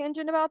much of a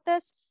tangent about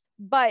this,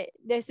 but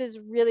this is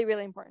really,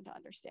 really important to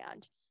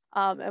understand.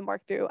 and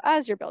work through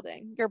as you're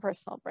building your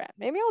personal brand.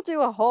 Maybe I'll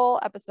do a whole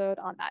episode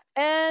on that.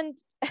 And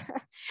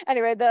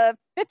anyway, the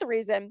fifth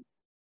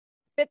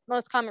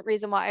most common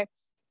reason why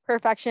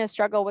perfectionists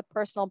struggle with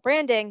personal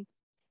branding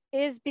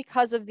is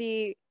because of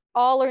the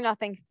all or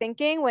nothing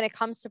thinking when it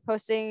comes to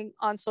posting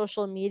on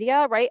social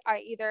media, right? I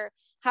either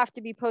have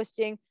to be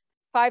posting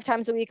 5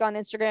 times a week on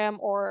Instagram,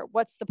 or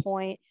what's the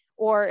point?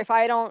 Or if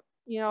I don't,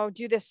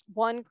 do this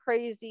one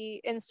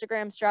crazy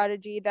Instagram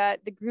strategy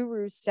that the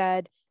gurus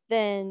said,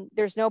 then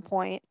there's no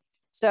point.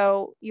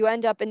 So you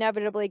end up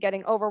inevitably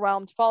getting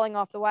overwhelmed, falling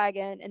off the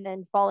wagon, and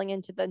then falling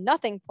into the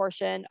nothing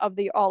portion of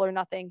the all or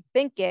nothing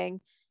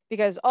thinking.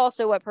 Because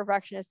also, what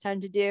perfectionists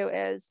tend to do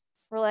is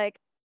we're like,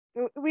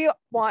 we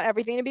want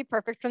everything to be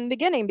perfect from the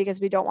beginning because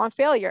we don't want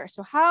failure.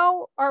 So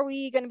how are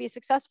we going to be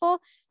successful?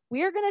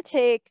 We are going to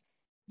take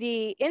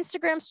the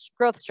Instagram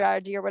growth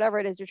strategy or whatever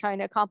it is you're trying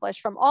to accomplish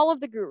from all of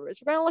the gurus.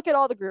 We're going to look at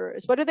all the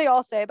gurus. What do they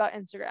all say about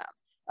Instagram?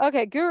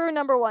 Okay, guru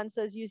number 1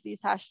 says use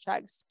these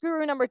hashtags.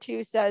 Guru number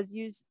 2 says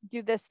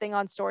do this thing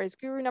on stories.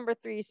 Guru number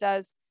 3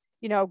 says,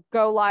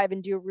 go live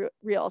and do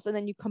reels. And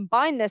then you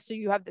combine this so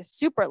you have the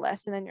super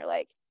list. And then you're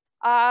like,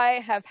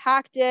 I have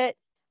hacked it.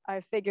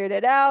 I figured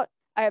it out.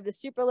 I have the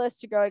super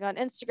list to growing on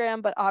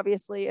Instagram, but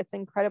obviously it's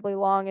incredibly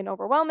long and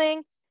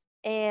overwhelming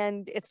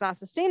and it's not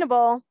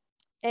sustainable.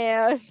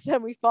 And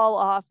then we fall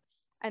off,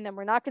 and then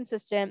we're not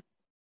consistent,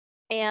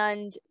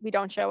 and we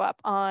don't show up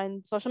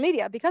on social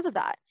media because of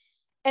that.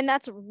 And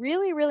that's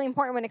really, really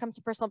important when it comes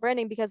to personal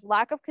branding, because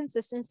lack of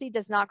consistency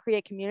does not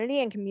create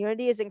community, and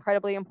community is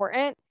incredibly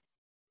important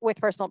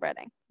with personal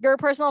branding. Your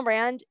personal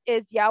brand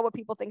is, what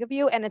people think of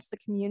you, and it's the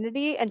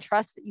community and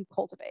trust that you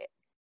cultivate.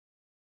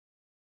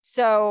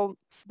 So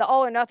the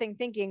all or nothing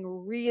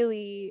thinking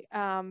really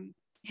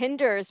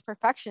hinders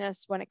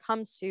perfectionists when it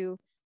comes to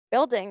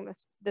building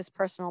this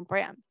personal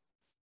brand.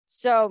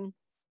 So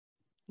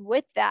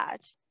with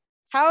that,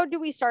 how do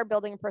we start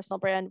building a personal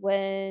brand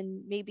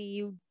when maybe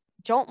you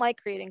don't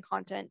like creating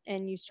content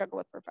and you struggle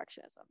with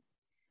perfectionism?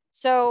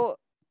 So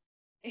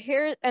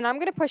here, and I'm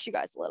going to push you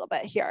guys a little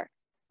bit here,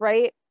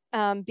 right?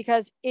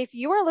 Because if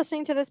you are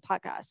listening to this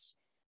podcast,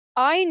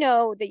 I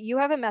know that you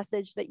have a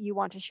message that you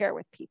want to share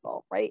with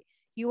people, right?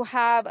 You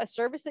have a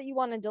service that you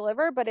want to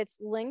deliver, but it's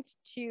linked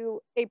to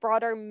a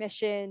broader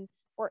mission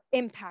or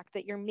impact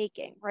that you're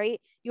making, right?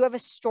 You have a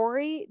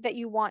story that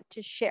you want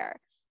to share.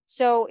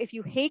 So if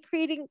you hate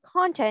creating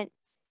content,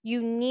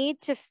 you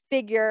need to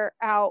figure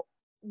out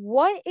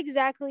what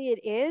exactly it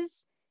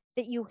is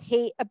that you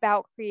hate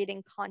about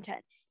creating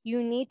content.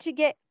 You need to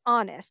get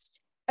honest.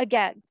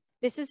 Again,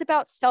 this is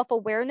about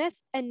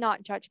self-awareness and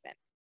not judgment.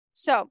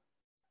 So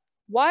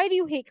why do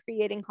you hate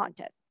creating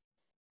content?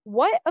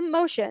 What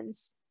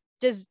emotions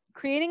does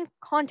creating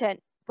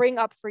content bring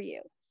up for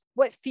you?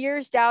 What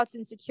fears, doubts,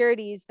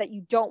 insecurities that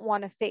you don't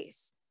want to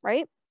face,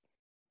 right?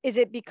 Is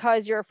it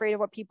because you're afraid of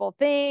what people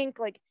think?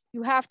 Like,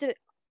 you have to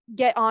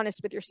get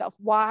honest with yourself.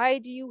 Why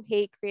do you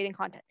hate creating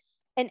content?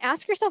 And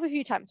ask yourself a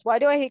few times, why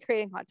do I hate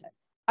creating content?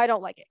 I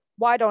don't like it.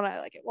 Why don't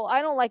I like it? Well,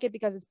 I don't like it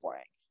because it's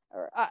boring.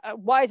 Or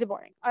why is it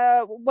boring?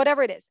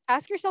 Whatever it is.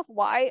 Ask yourself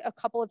why a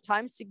couple of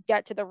times to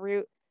get to the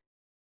root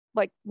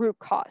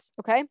cause,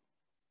 okay?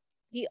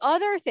 The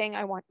other thing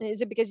I want,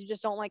 is it because you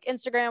just don't like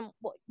Instagram?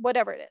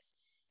 Whatever it is.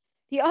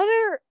 The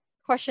other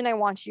question I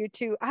want you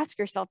to ask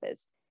yourself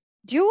is,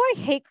 do I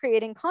hate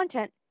creating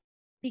content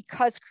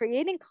because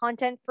creating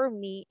content for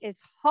me is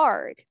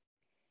hard?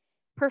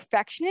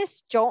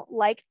 Perfectionists don't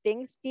like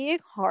things being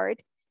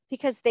hard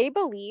because they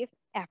believe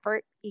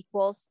effort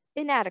equals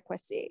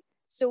inadequacy.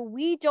 So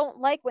we don't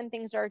like when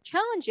things are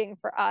challenging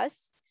for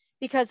us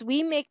because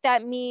we make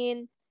that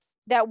mean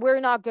that we're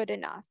not good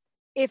enough.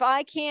 If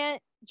I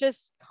can't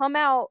just come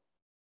out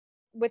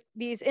with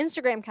these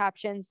Instagram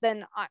captions,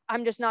 then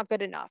I'm just not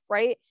good enough,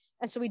 right?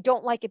 And so we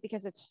don't like it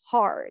because it's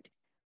hard,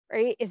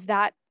 right? Is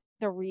that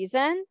the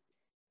reason?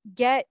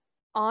 Get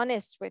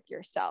honest with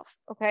yourself,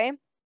 okay?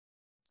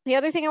 The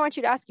other thing I want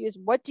you to ask you is,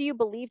 what do you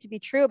believe to be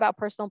true about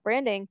personal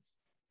branding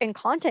and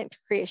content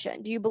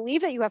creation? Do you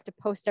believe that you have to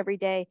post every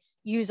day,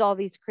 use all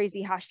these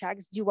crazy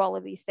hashtags, do all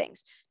of these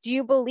things? Do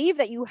you believe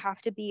that you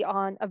have to be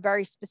on a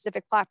very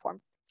specific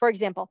platform? For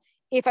example,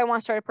 if I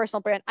want to start a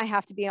personal brand, I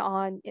have to be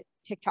on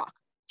TikTok.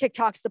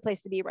 TikTok's the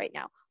place to be right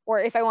now. Or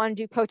if I want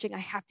to do coaching, I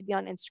have to be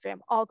on Instagram.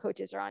 All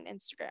coaches are on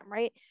Instagram,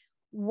 right?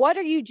 What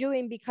are you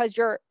doing because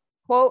you're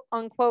quote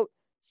unquote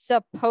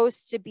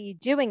supposed to be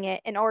doing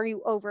it, and are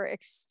you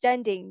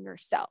overextending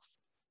yourself?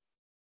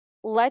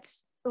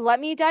 Let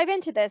me dive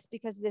into this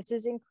because this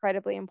is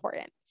incredibly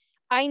important.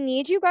 I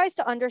need you guys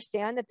to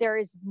understand that there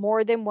is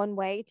more than one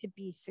way to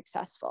be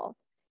successful.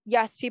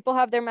 Yes, people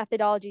have their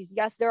methodologies.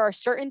 Yes, there are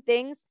certain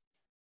things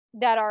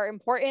that are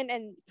important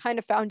and kind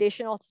of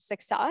foundational to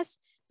success,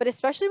 but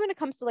especially when it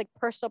comes to like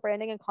personal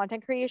branding and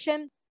content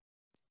creation,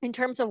 in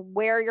terms of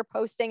where you're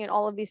posting and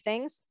all of these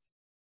things,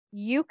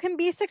 you can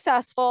be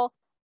successful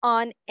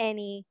on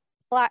any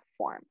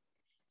platform.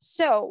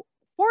 So,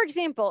 for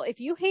example, if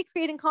you hate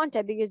creating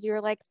content because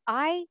you're like,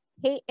 I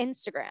hate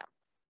Instagram,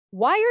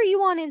 why are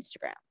you on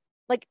Instagram?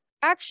 Like,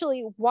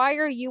 actually, why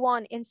are you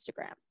on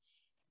Instagram?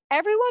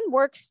 everyone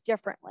works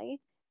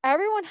differently.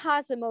 Everyone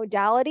has a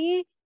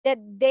modality that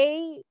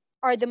they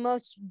are the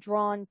most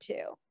drawn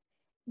to.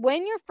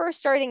 When you're first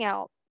starting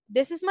out,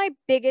 this is my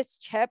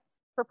biggest tip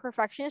for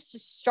perfectionists to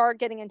start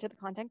getting into the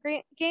content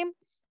game,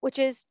 which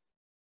is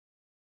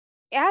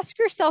ask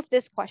yourself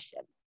this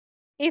question.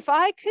 If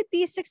I could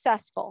be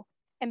successful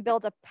and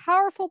build a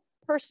powerful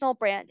personal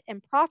brand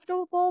and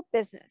profitable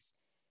business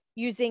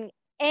using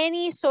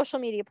any social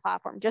media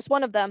platform, just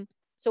one of them.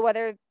 So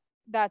whether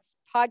that's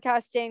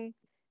podcasting,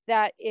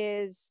 that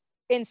is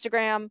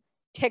Instagram,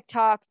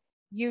 TikTok,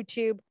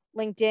 YouTube,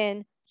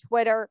 LinkedIn,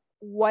 Twitter,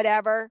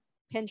 whatever,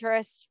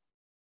 Pinterest,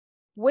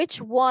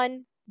 which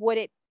one would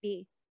it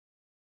be?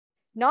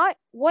 Not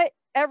what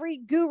every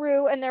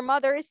guru and their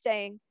mother is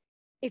saying.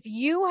 If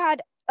you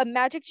had a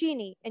magic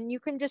genie and you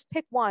can just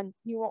pick one,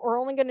 you are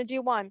only going to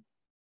do one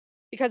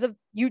because of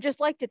you just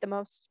liked it the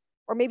most,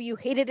 or maybe you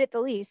hated it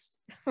the least,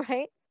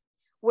 right?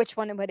 Which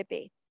one would it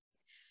be?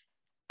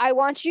 I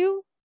want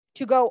you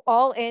to go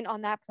all in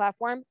on that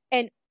platform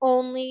and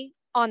only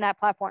on that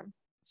platform.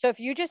 So if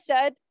you just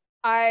said,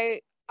 I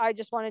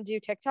just want to do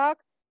TikTok,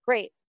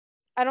 great.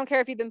 I don't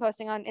care if you've been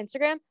posting on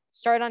Instagram,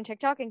 start on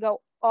TikTok and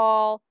go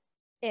all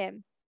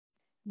in.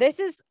 This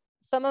is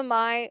some of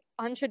my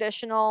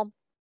untraditional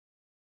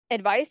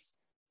advice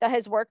that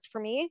has worked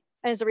for me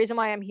and is the reason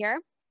why I'm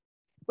here,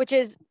 which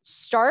is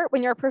start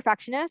when you're a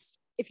perfectionist.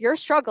 If you're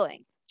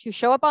struggling to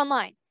show up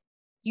online,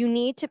 you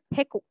need to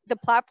pick the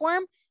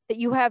platform that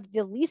you have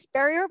the least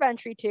barrier of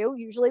entry to,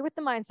 usually with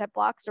the mindset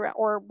blocks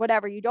or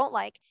whatever you don't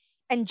like,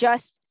 and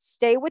just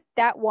stay with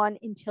that one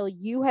until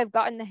you have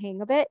gotten the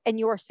hang of it and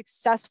you are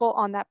successful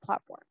on that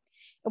platform.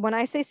 And when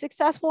I say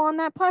successful on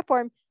that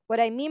platform, what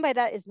I mean by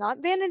that is not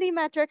vanity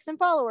metrics and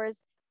followers.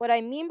 What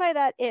I mean by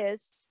that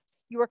is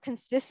you are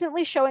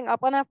consistently showing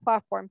up on that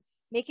platform.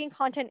 Making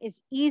content is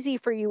easy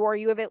for you, or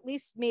you have at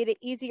least made it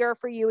easier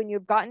for you and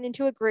you've gotten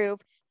into a groove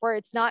where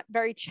it's not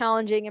very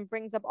challenging and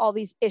brings up all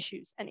these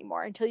issues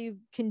anymore until you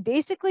can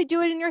basically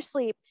do it in your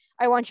sleep.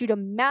 I want you to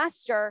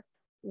master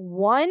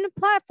one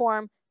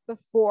platform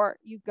before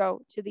you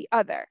go to the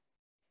other.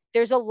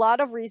 There's a lot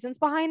of reasons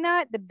behind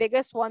that. The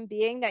biggest one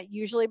being that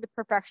usually with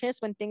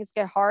perfectionists, when things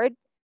get hard,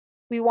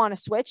 we want to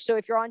switch. So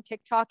if you're on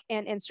TikTok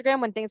and Instagram,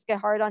 when things get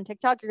hard on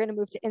TikTok, you're going to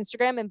move to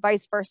Instagram and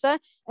vice versa.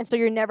 And so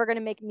you're never going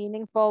to make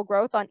meaningful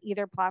growth on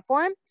either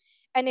platform.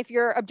 And if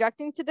you're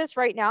objecting to this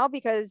right now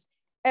because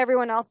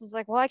everyone else is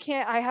like, well,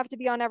 I have to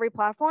be on every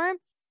platform.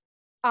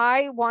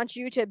 I want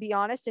you to be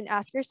honest and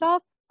ask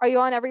yourself, are you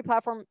on every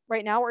platform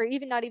right now? Or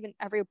even not even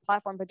every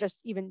platform, but just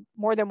even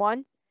more than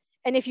one?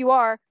 And if you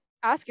are,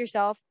 ask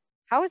yourself,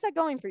 how is that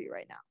going for you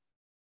right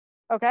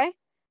now? Okay.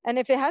 And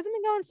if it hasn't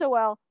been going so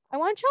well, I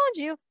want to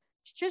challenge you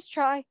to just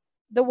try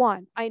the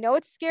one. I know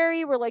it's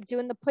scary. We're like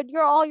doing the put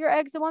all your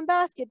eggs in one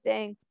basket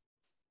thing,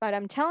 but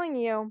I'm telling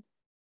you,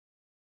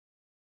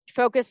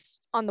 focus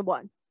on the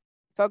one.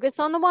 Focus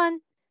on the one.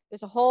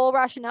 There's a whole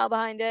rationale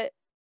behind it.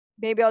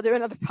 Maybe I'll do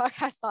another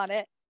podcast on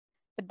it,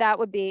 but that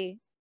would be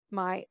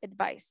my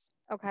advice.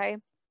 Okay.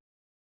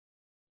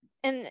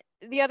 And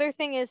the other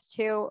thing is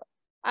too,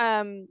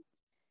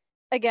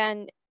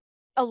 again,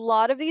 a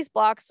lot of these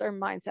blocks are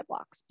mindset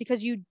blocks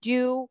because you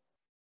do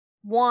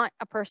want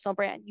a personal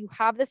brand. You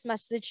have this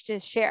message to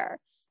share.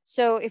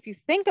 So if you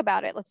think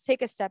about it, let's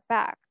take a step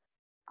back.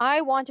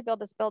 I want to build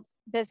this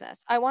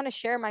business. I want to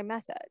share my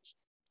message.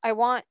 I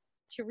want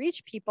to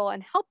reach people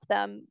and help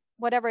them,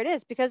 whatever it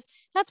is, because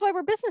that's why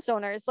we're business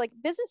owners. Like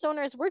business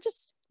owners,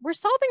 we're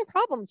solving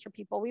problems for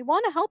people. We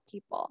want to help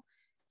people.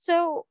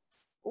 So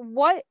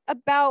what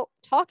about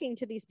talking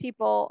to these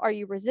people are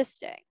you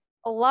resisting?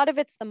 A lot of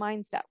it's the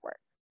mindset work,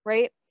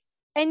 right?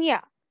 And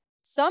yeah,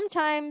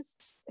 sometimes,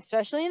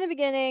 especially in the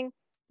beginning,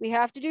 we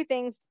have to do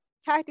things,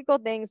 tactical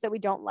things that we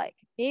don't like.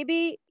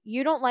 Maybe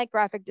you don't like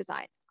graphic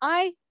design.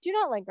 I do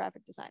not like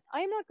graphic design. I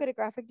am not good at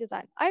graphic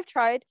design. I've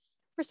tried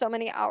for so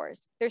many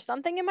hours. There's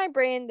something in my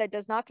brain that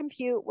does not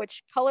compute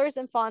which colors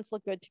and fonts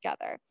look good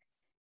together.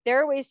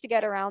 There are ways to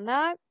get around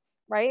that,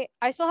 right?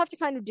 I still have to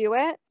kind of do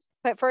it.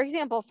 But for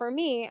example, for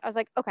me, I was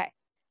like, okay,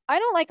 I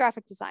don't like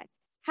graphic design.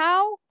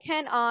 How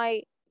can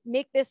I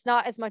make this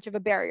not as much of a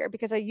barrier?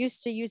 Because I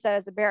used to use that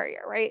as a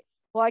barrier, right?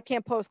 Well, I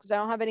can't post because I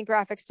don't have any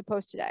graphics to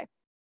post today.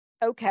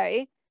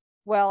 Okay,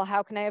 well,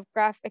 how can I have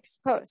graphics to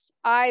post?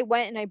 I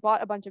went and I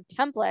bought a bunch of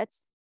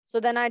templates. So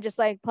then I just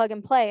like plug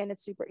and play and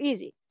it's super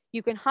easy.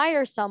 You can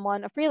hire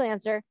someone, a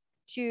freelancer,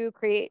 to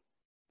create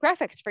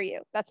graphics for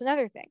you. That's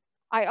another thing.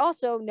 I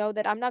also know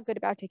that I'm not good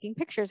about taking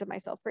pictures of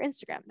myself for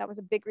Instagram. That was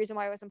a big reason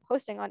why I wasn't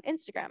posting on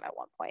Instagram at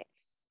one point.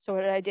 So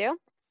what did I do?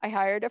 I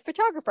hired a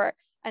photographer.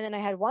 And then I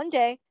had one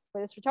day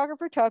where this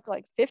photographer took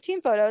like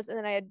 15 photos and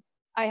then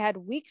I had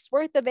weeks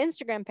worth of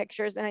Instagram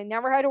pictures and I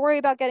never had to worry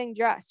about getting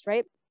dressed,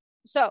 right?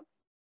 So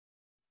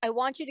I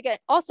want you to get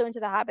also into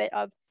the habit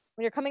of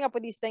when you're coming up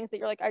with these things that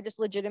you're like, I just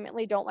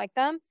legitimately don't like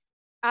them.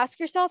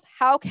 Ask yourself,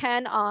 how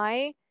can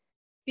I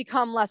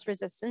become less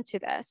resistant to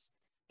this?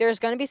 There's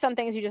going to be some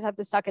things you just have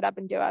to suck it up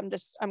and do. I'm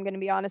going to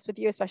be honest with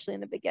you, especially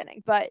in the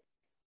beginning, but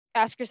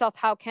ask yourself,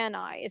 how can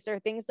I? Is there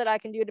things that I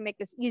can do to make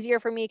this easier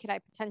for me? Can I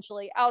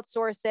potentially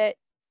outsource it?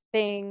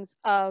 Things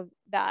of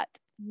that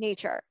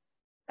nature.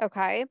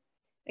 Okay.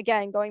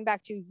 Again, going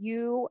back to,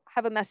 you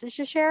have a message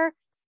to share.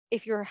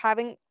 If you're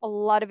having a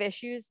lot of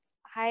issues,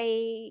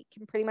 I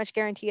can pretty much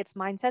guarantee it's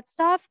mindset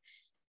stuff.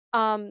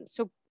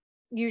 So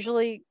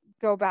usually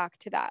go back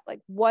to that.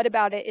 Like, what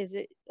about it? Is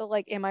it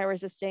like, am I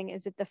resisting?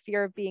 Is it the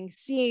fear of being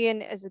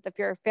seen? Is it the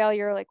fear of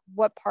failure? Like,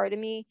 what part of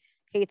me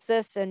hates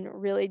this? And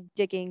really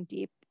digging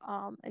deep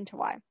into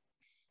why,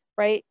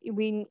 right?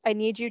 I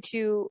need you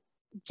to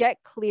get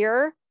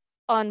clear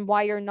on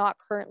why you're not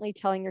currently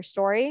telling your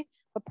story,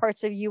 what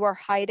parts of you are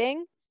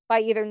hiding by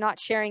either not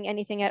sharing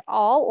anything at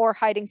all or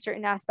hiding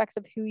certain aspects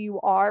of who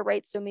you are,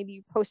 right? So maybe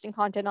you're posting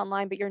content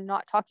online, but you're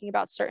not talking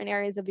about certain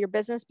areas of your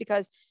business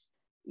because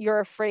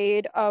you're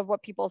afraid of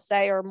what people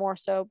say, or more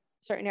so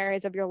certain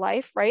areas of your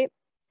life, right?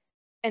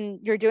 And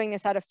you're doing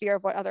this out of fear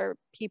of what other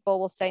people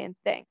will say and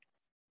think.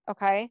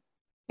 Okay.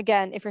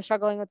 Again, if you're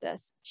struggling with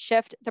this,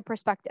 shift the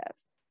perspective.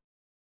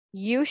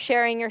 You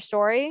sharing your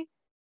story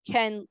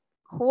can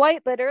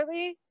quite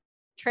literally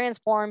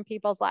transform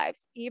people's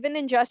lives. Even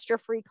in just your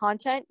free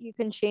content, you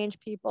can change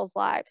people's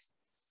lives.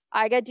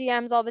 I get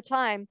DMs all the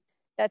time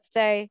that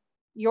say,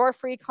 your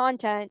free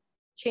content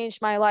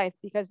changed my life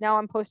because now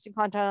I'm posting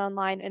content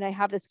online and I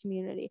have this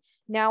community.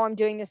 Now I'm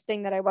doing this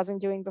thing that I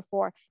wasn't doing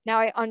before. Now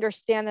I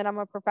understand that I'm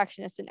a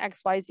perfectionist in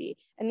XYZ.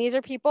 And these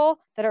are people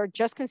that are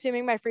just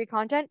consuming my free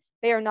content.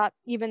 They are not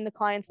even the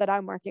clients that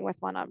I'm working with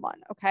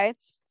one-on-one. Okay.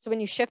 So when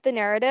you shift the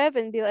narrative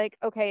and be like,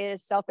 okay, it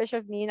is selfish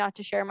of me not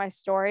to share my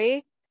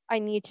story. I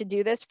need to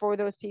do this for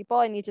those people.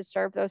 I need to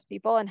serve those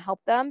people and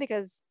help them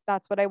because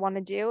that's what I want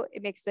to do.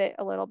 It makes it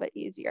a little bit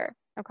easier.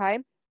 Okay.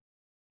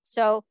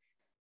 So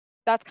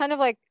that's kind of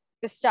like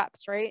the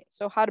steps, right?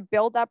 So how to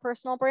build that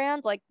personal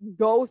brand, like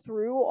go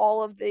through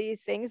all of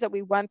these things that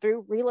we went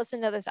through,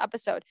 re-listen to this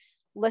episode,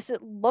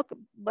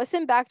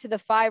 listen back to the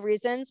 5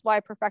 reasons why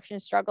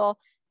perfectionists struggle,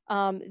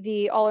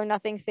 the all or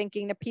nothing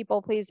thinking, the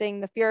people pleasing,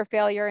 the fear of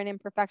failure and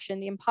imperfection,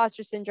 the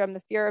imposter syndrome,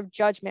 the fear of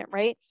judgment,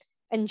 right?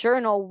 And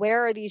journal,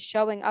 where are these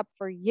showing up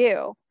for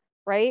you,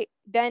 right?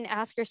 Then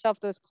ask yourself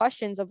those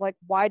questions of like,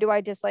 why do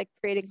I dislike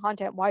creating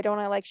content? Why don't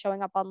I like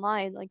showing up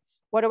online? Like,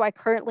 what do I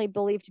currently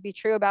believe to be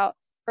true about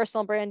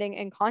personal branding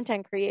and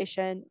content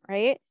creation,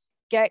 right?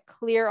 Get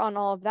clear on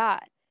all of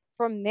that.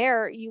 From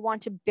there, you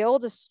want to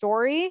build a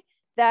story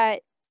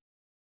that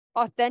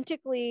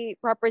authentically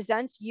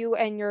represents you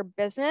and your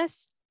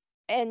business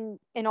and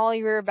all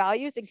your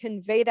values, and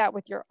convey that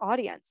with your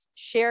audience.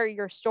 Share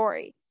your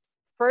story.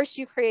 First,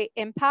 you create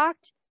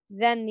impact,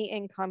 then the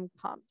income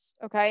comes.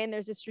 Okay. And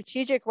there's a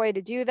strategic way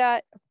to do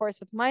that, of course,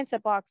 with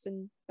mindset blocks,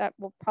 and that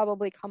will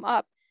probably come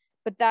up,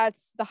 but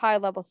that's the high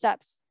level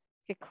steps.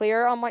 Get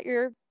clear on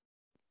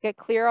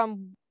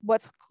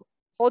what's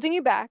holding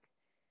you back,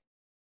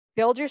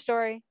 build your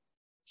story,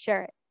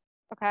 share it.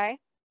 Okay.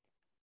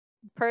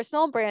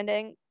 Personal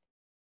branding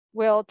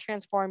will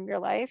transform your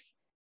life.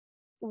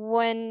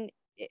 When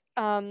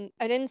I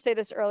didn't say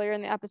this earlier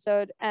in the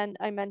episode and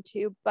I meant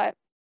to, but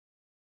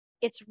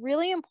it's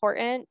really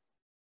important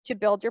to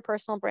build your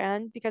personal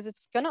brand because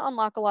it's going to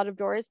unlock a lot of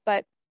doors.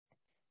 But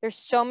there's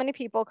so many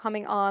people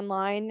coming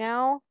online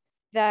now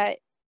that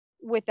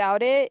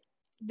without it,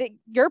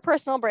 your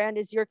personal brand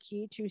is your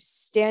key to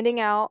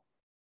standing out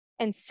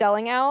and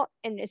selling out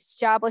and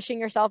establishing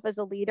yourself as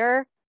a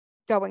leader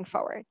going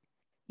forward.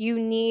 You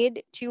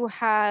need to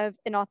have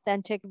an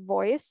authentic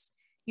voice.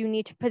 You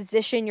need to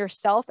position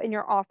yourself and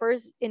your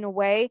offers in a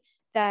way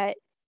that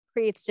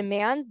creates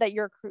demand, that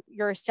you're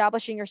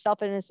establishing yourself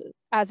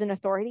as an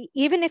authority.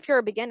 Even if you're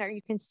a beginner,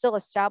 you can still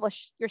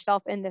establish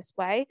yourself in this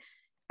way.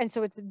 And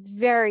so it's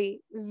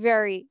very,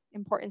 very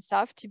important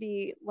stuff to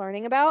be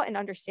learning about and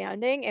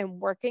understanding and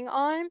working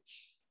on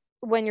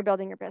when you're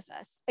building your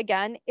business.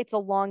 Again, it's a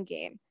long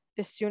game.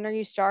 The sooner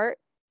you start,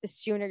 the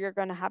sooner you're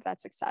going to have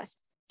that success.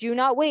 Do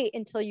not wait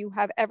until you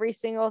have every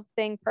single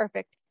thing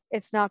perfect.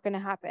 It's not going to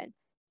happen.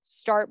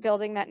 Start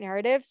building that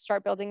narrative,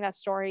 start building that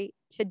story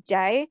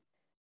today.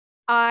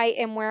 I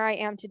am where I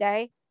am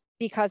today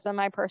because of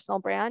my personal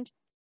brand.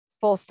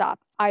 Full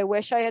stop. I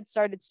wish I had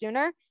started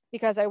sooner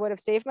because I would have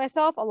saved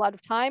myself a lot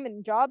of time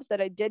and jobs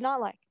that I did not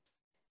like.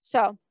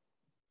 So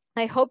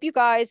I hope you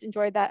guys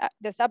enjoyed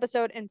this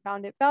episode and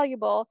found it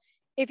valuable.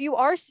 If you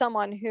are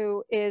someone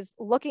who is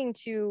looking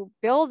to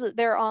build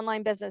their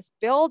online business,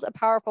 build a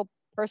powerful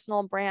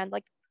personal brand,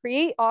 like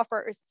create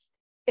offers,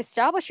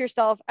 establish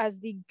yourself as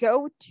the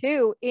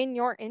go-to in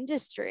your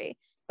industry,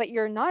 but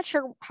you're not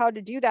sure how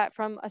to do that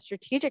from a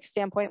strategic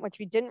standpoint, which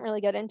we didn't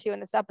really get into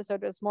in this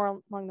episode, was more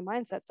along the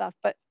mindset stuff.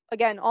 But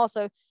again,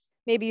 also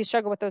maybe you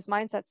struggle with those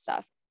mindset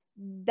stuff.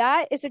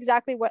 That is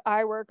exactly what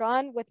I work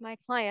on with my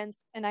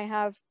clients. And I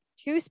have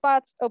 2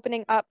 spots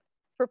opening up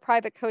for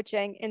private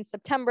coaching in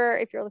September,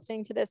 if you're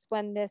listening to this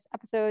when this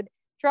episode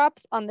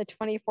drops on the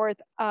 24th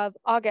of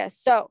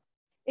August. So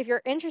if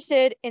you're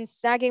interested in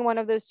snagging one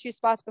of those 2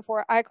 spots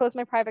before I close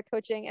my private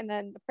coaching, and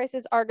then the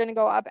prices are going to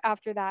go up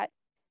after that,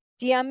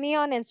 DM me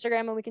on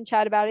Instagram and we can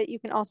chat about it. You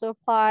can also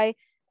apply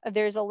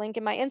There's a link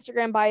in my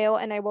Instagram bio,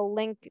 and I will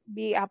link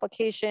the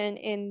application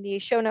in the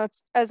show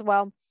notes as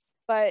well.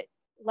 But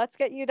let's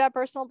get you that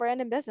personal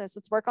brand and business.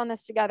 Let's work on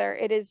this together.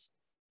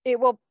 It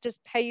will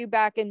just pay you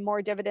back in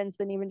more dividends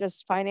than even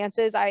just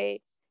finances. I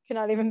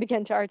cannot even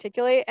begin to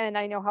articulate, and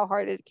I know how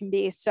hard it can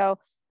be. So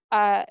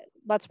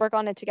let's work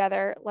on it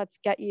together. Let's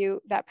get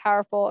you that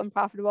powerful and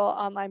profitable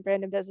online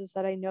brand and business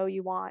that I know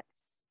you want.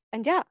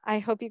 And yeah, I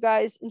hope you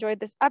guys enjoyed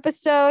this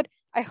episode.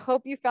 I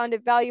hope you found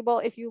it valuable.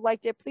 If you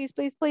liked it, please,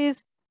 please,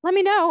 please let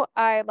me know.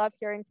 I love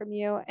hearing from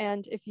you.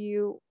 And if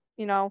you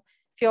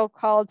feel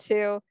called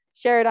to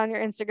share it on your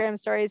Instagram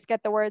stories,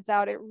 get the words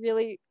out. It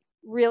really,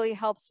 really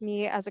helps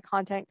me as a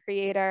content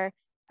creator.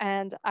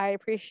 And I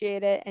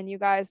appreciate it. And you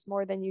guys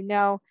more than you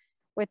know.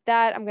 With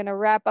that, I'm going to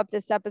wrap up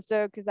this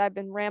episode because I've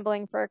been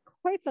rambling for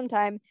quite some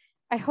time.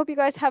 I hope you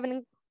guys have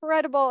an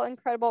incredible,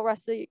 incredible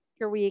rest of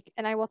your week.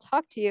 And I will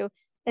talk to you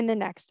in the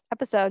next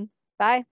episode. Bye.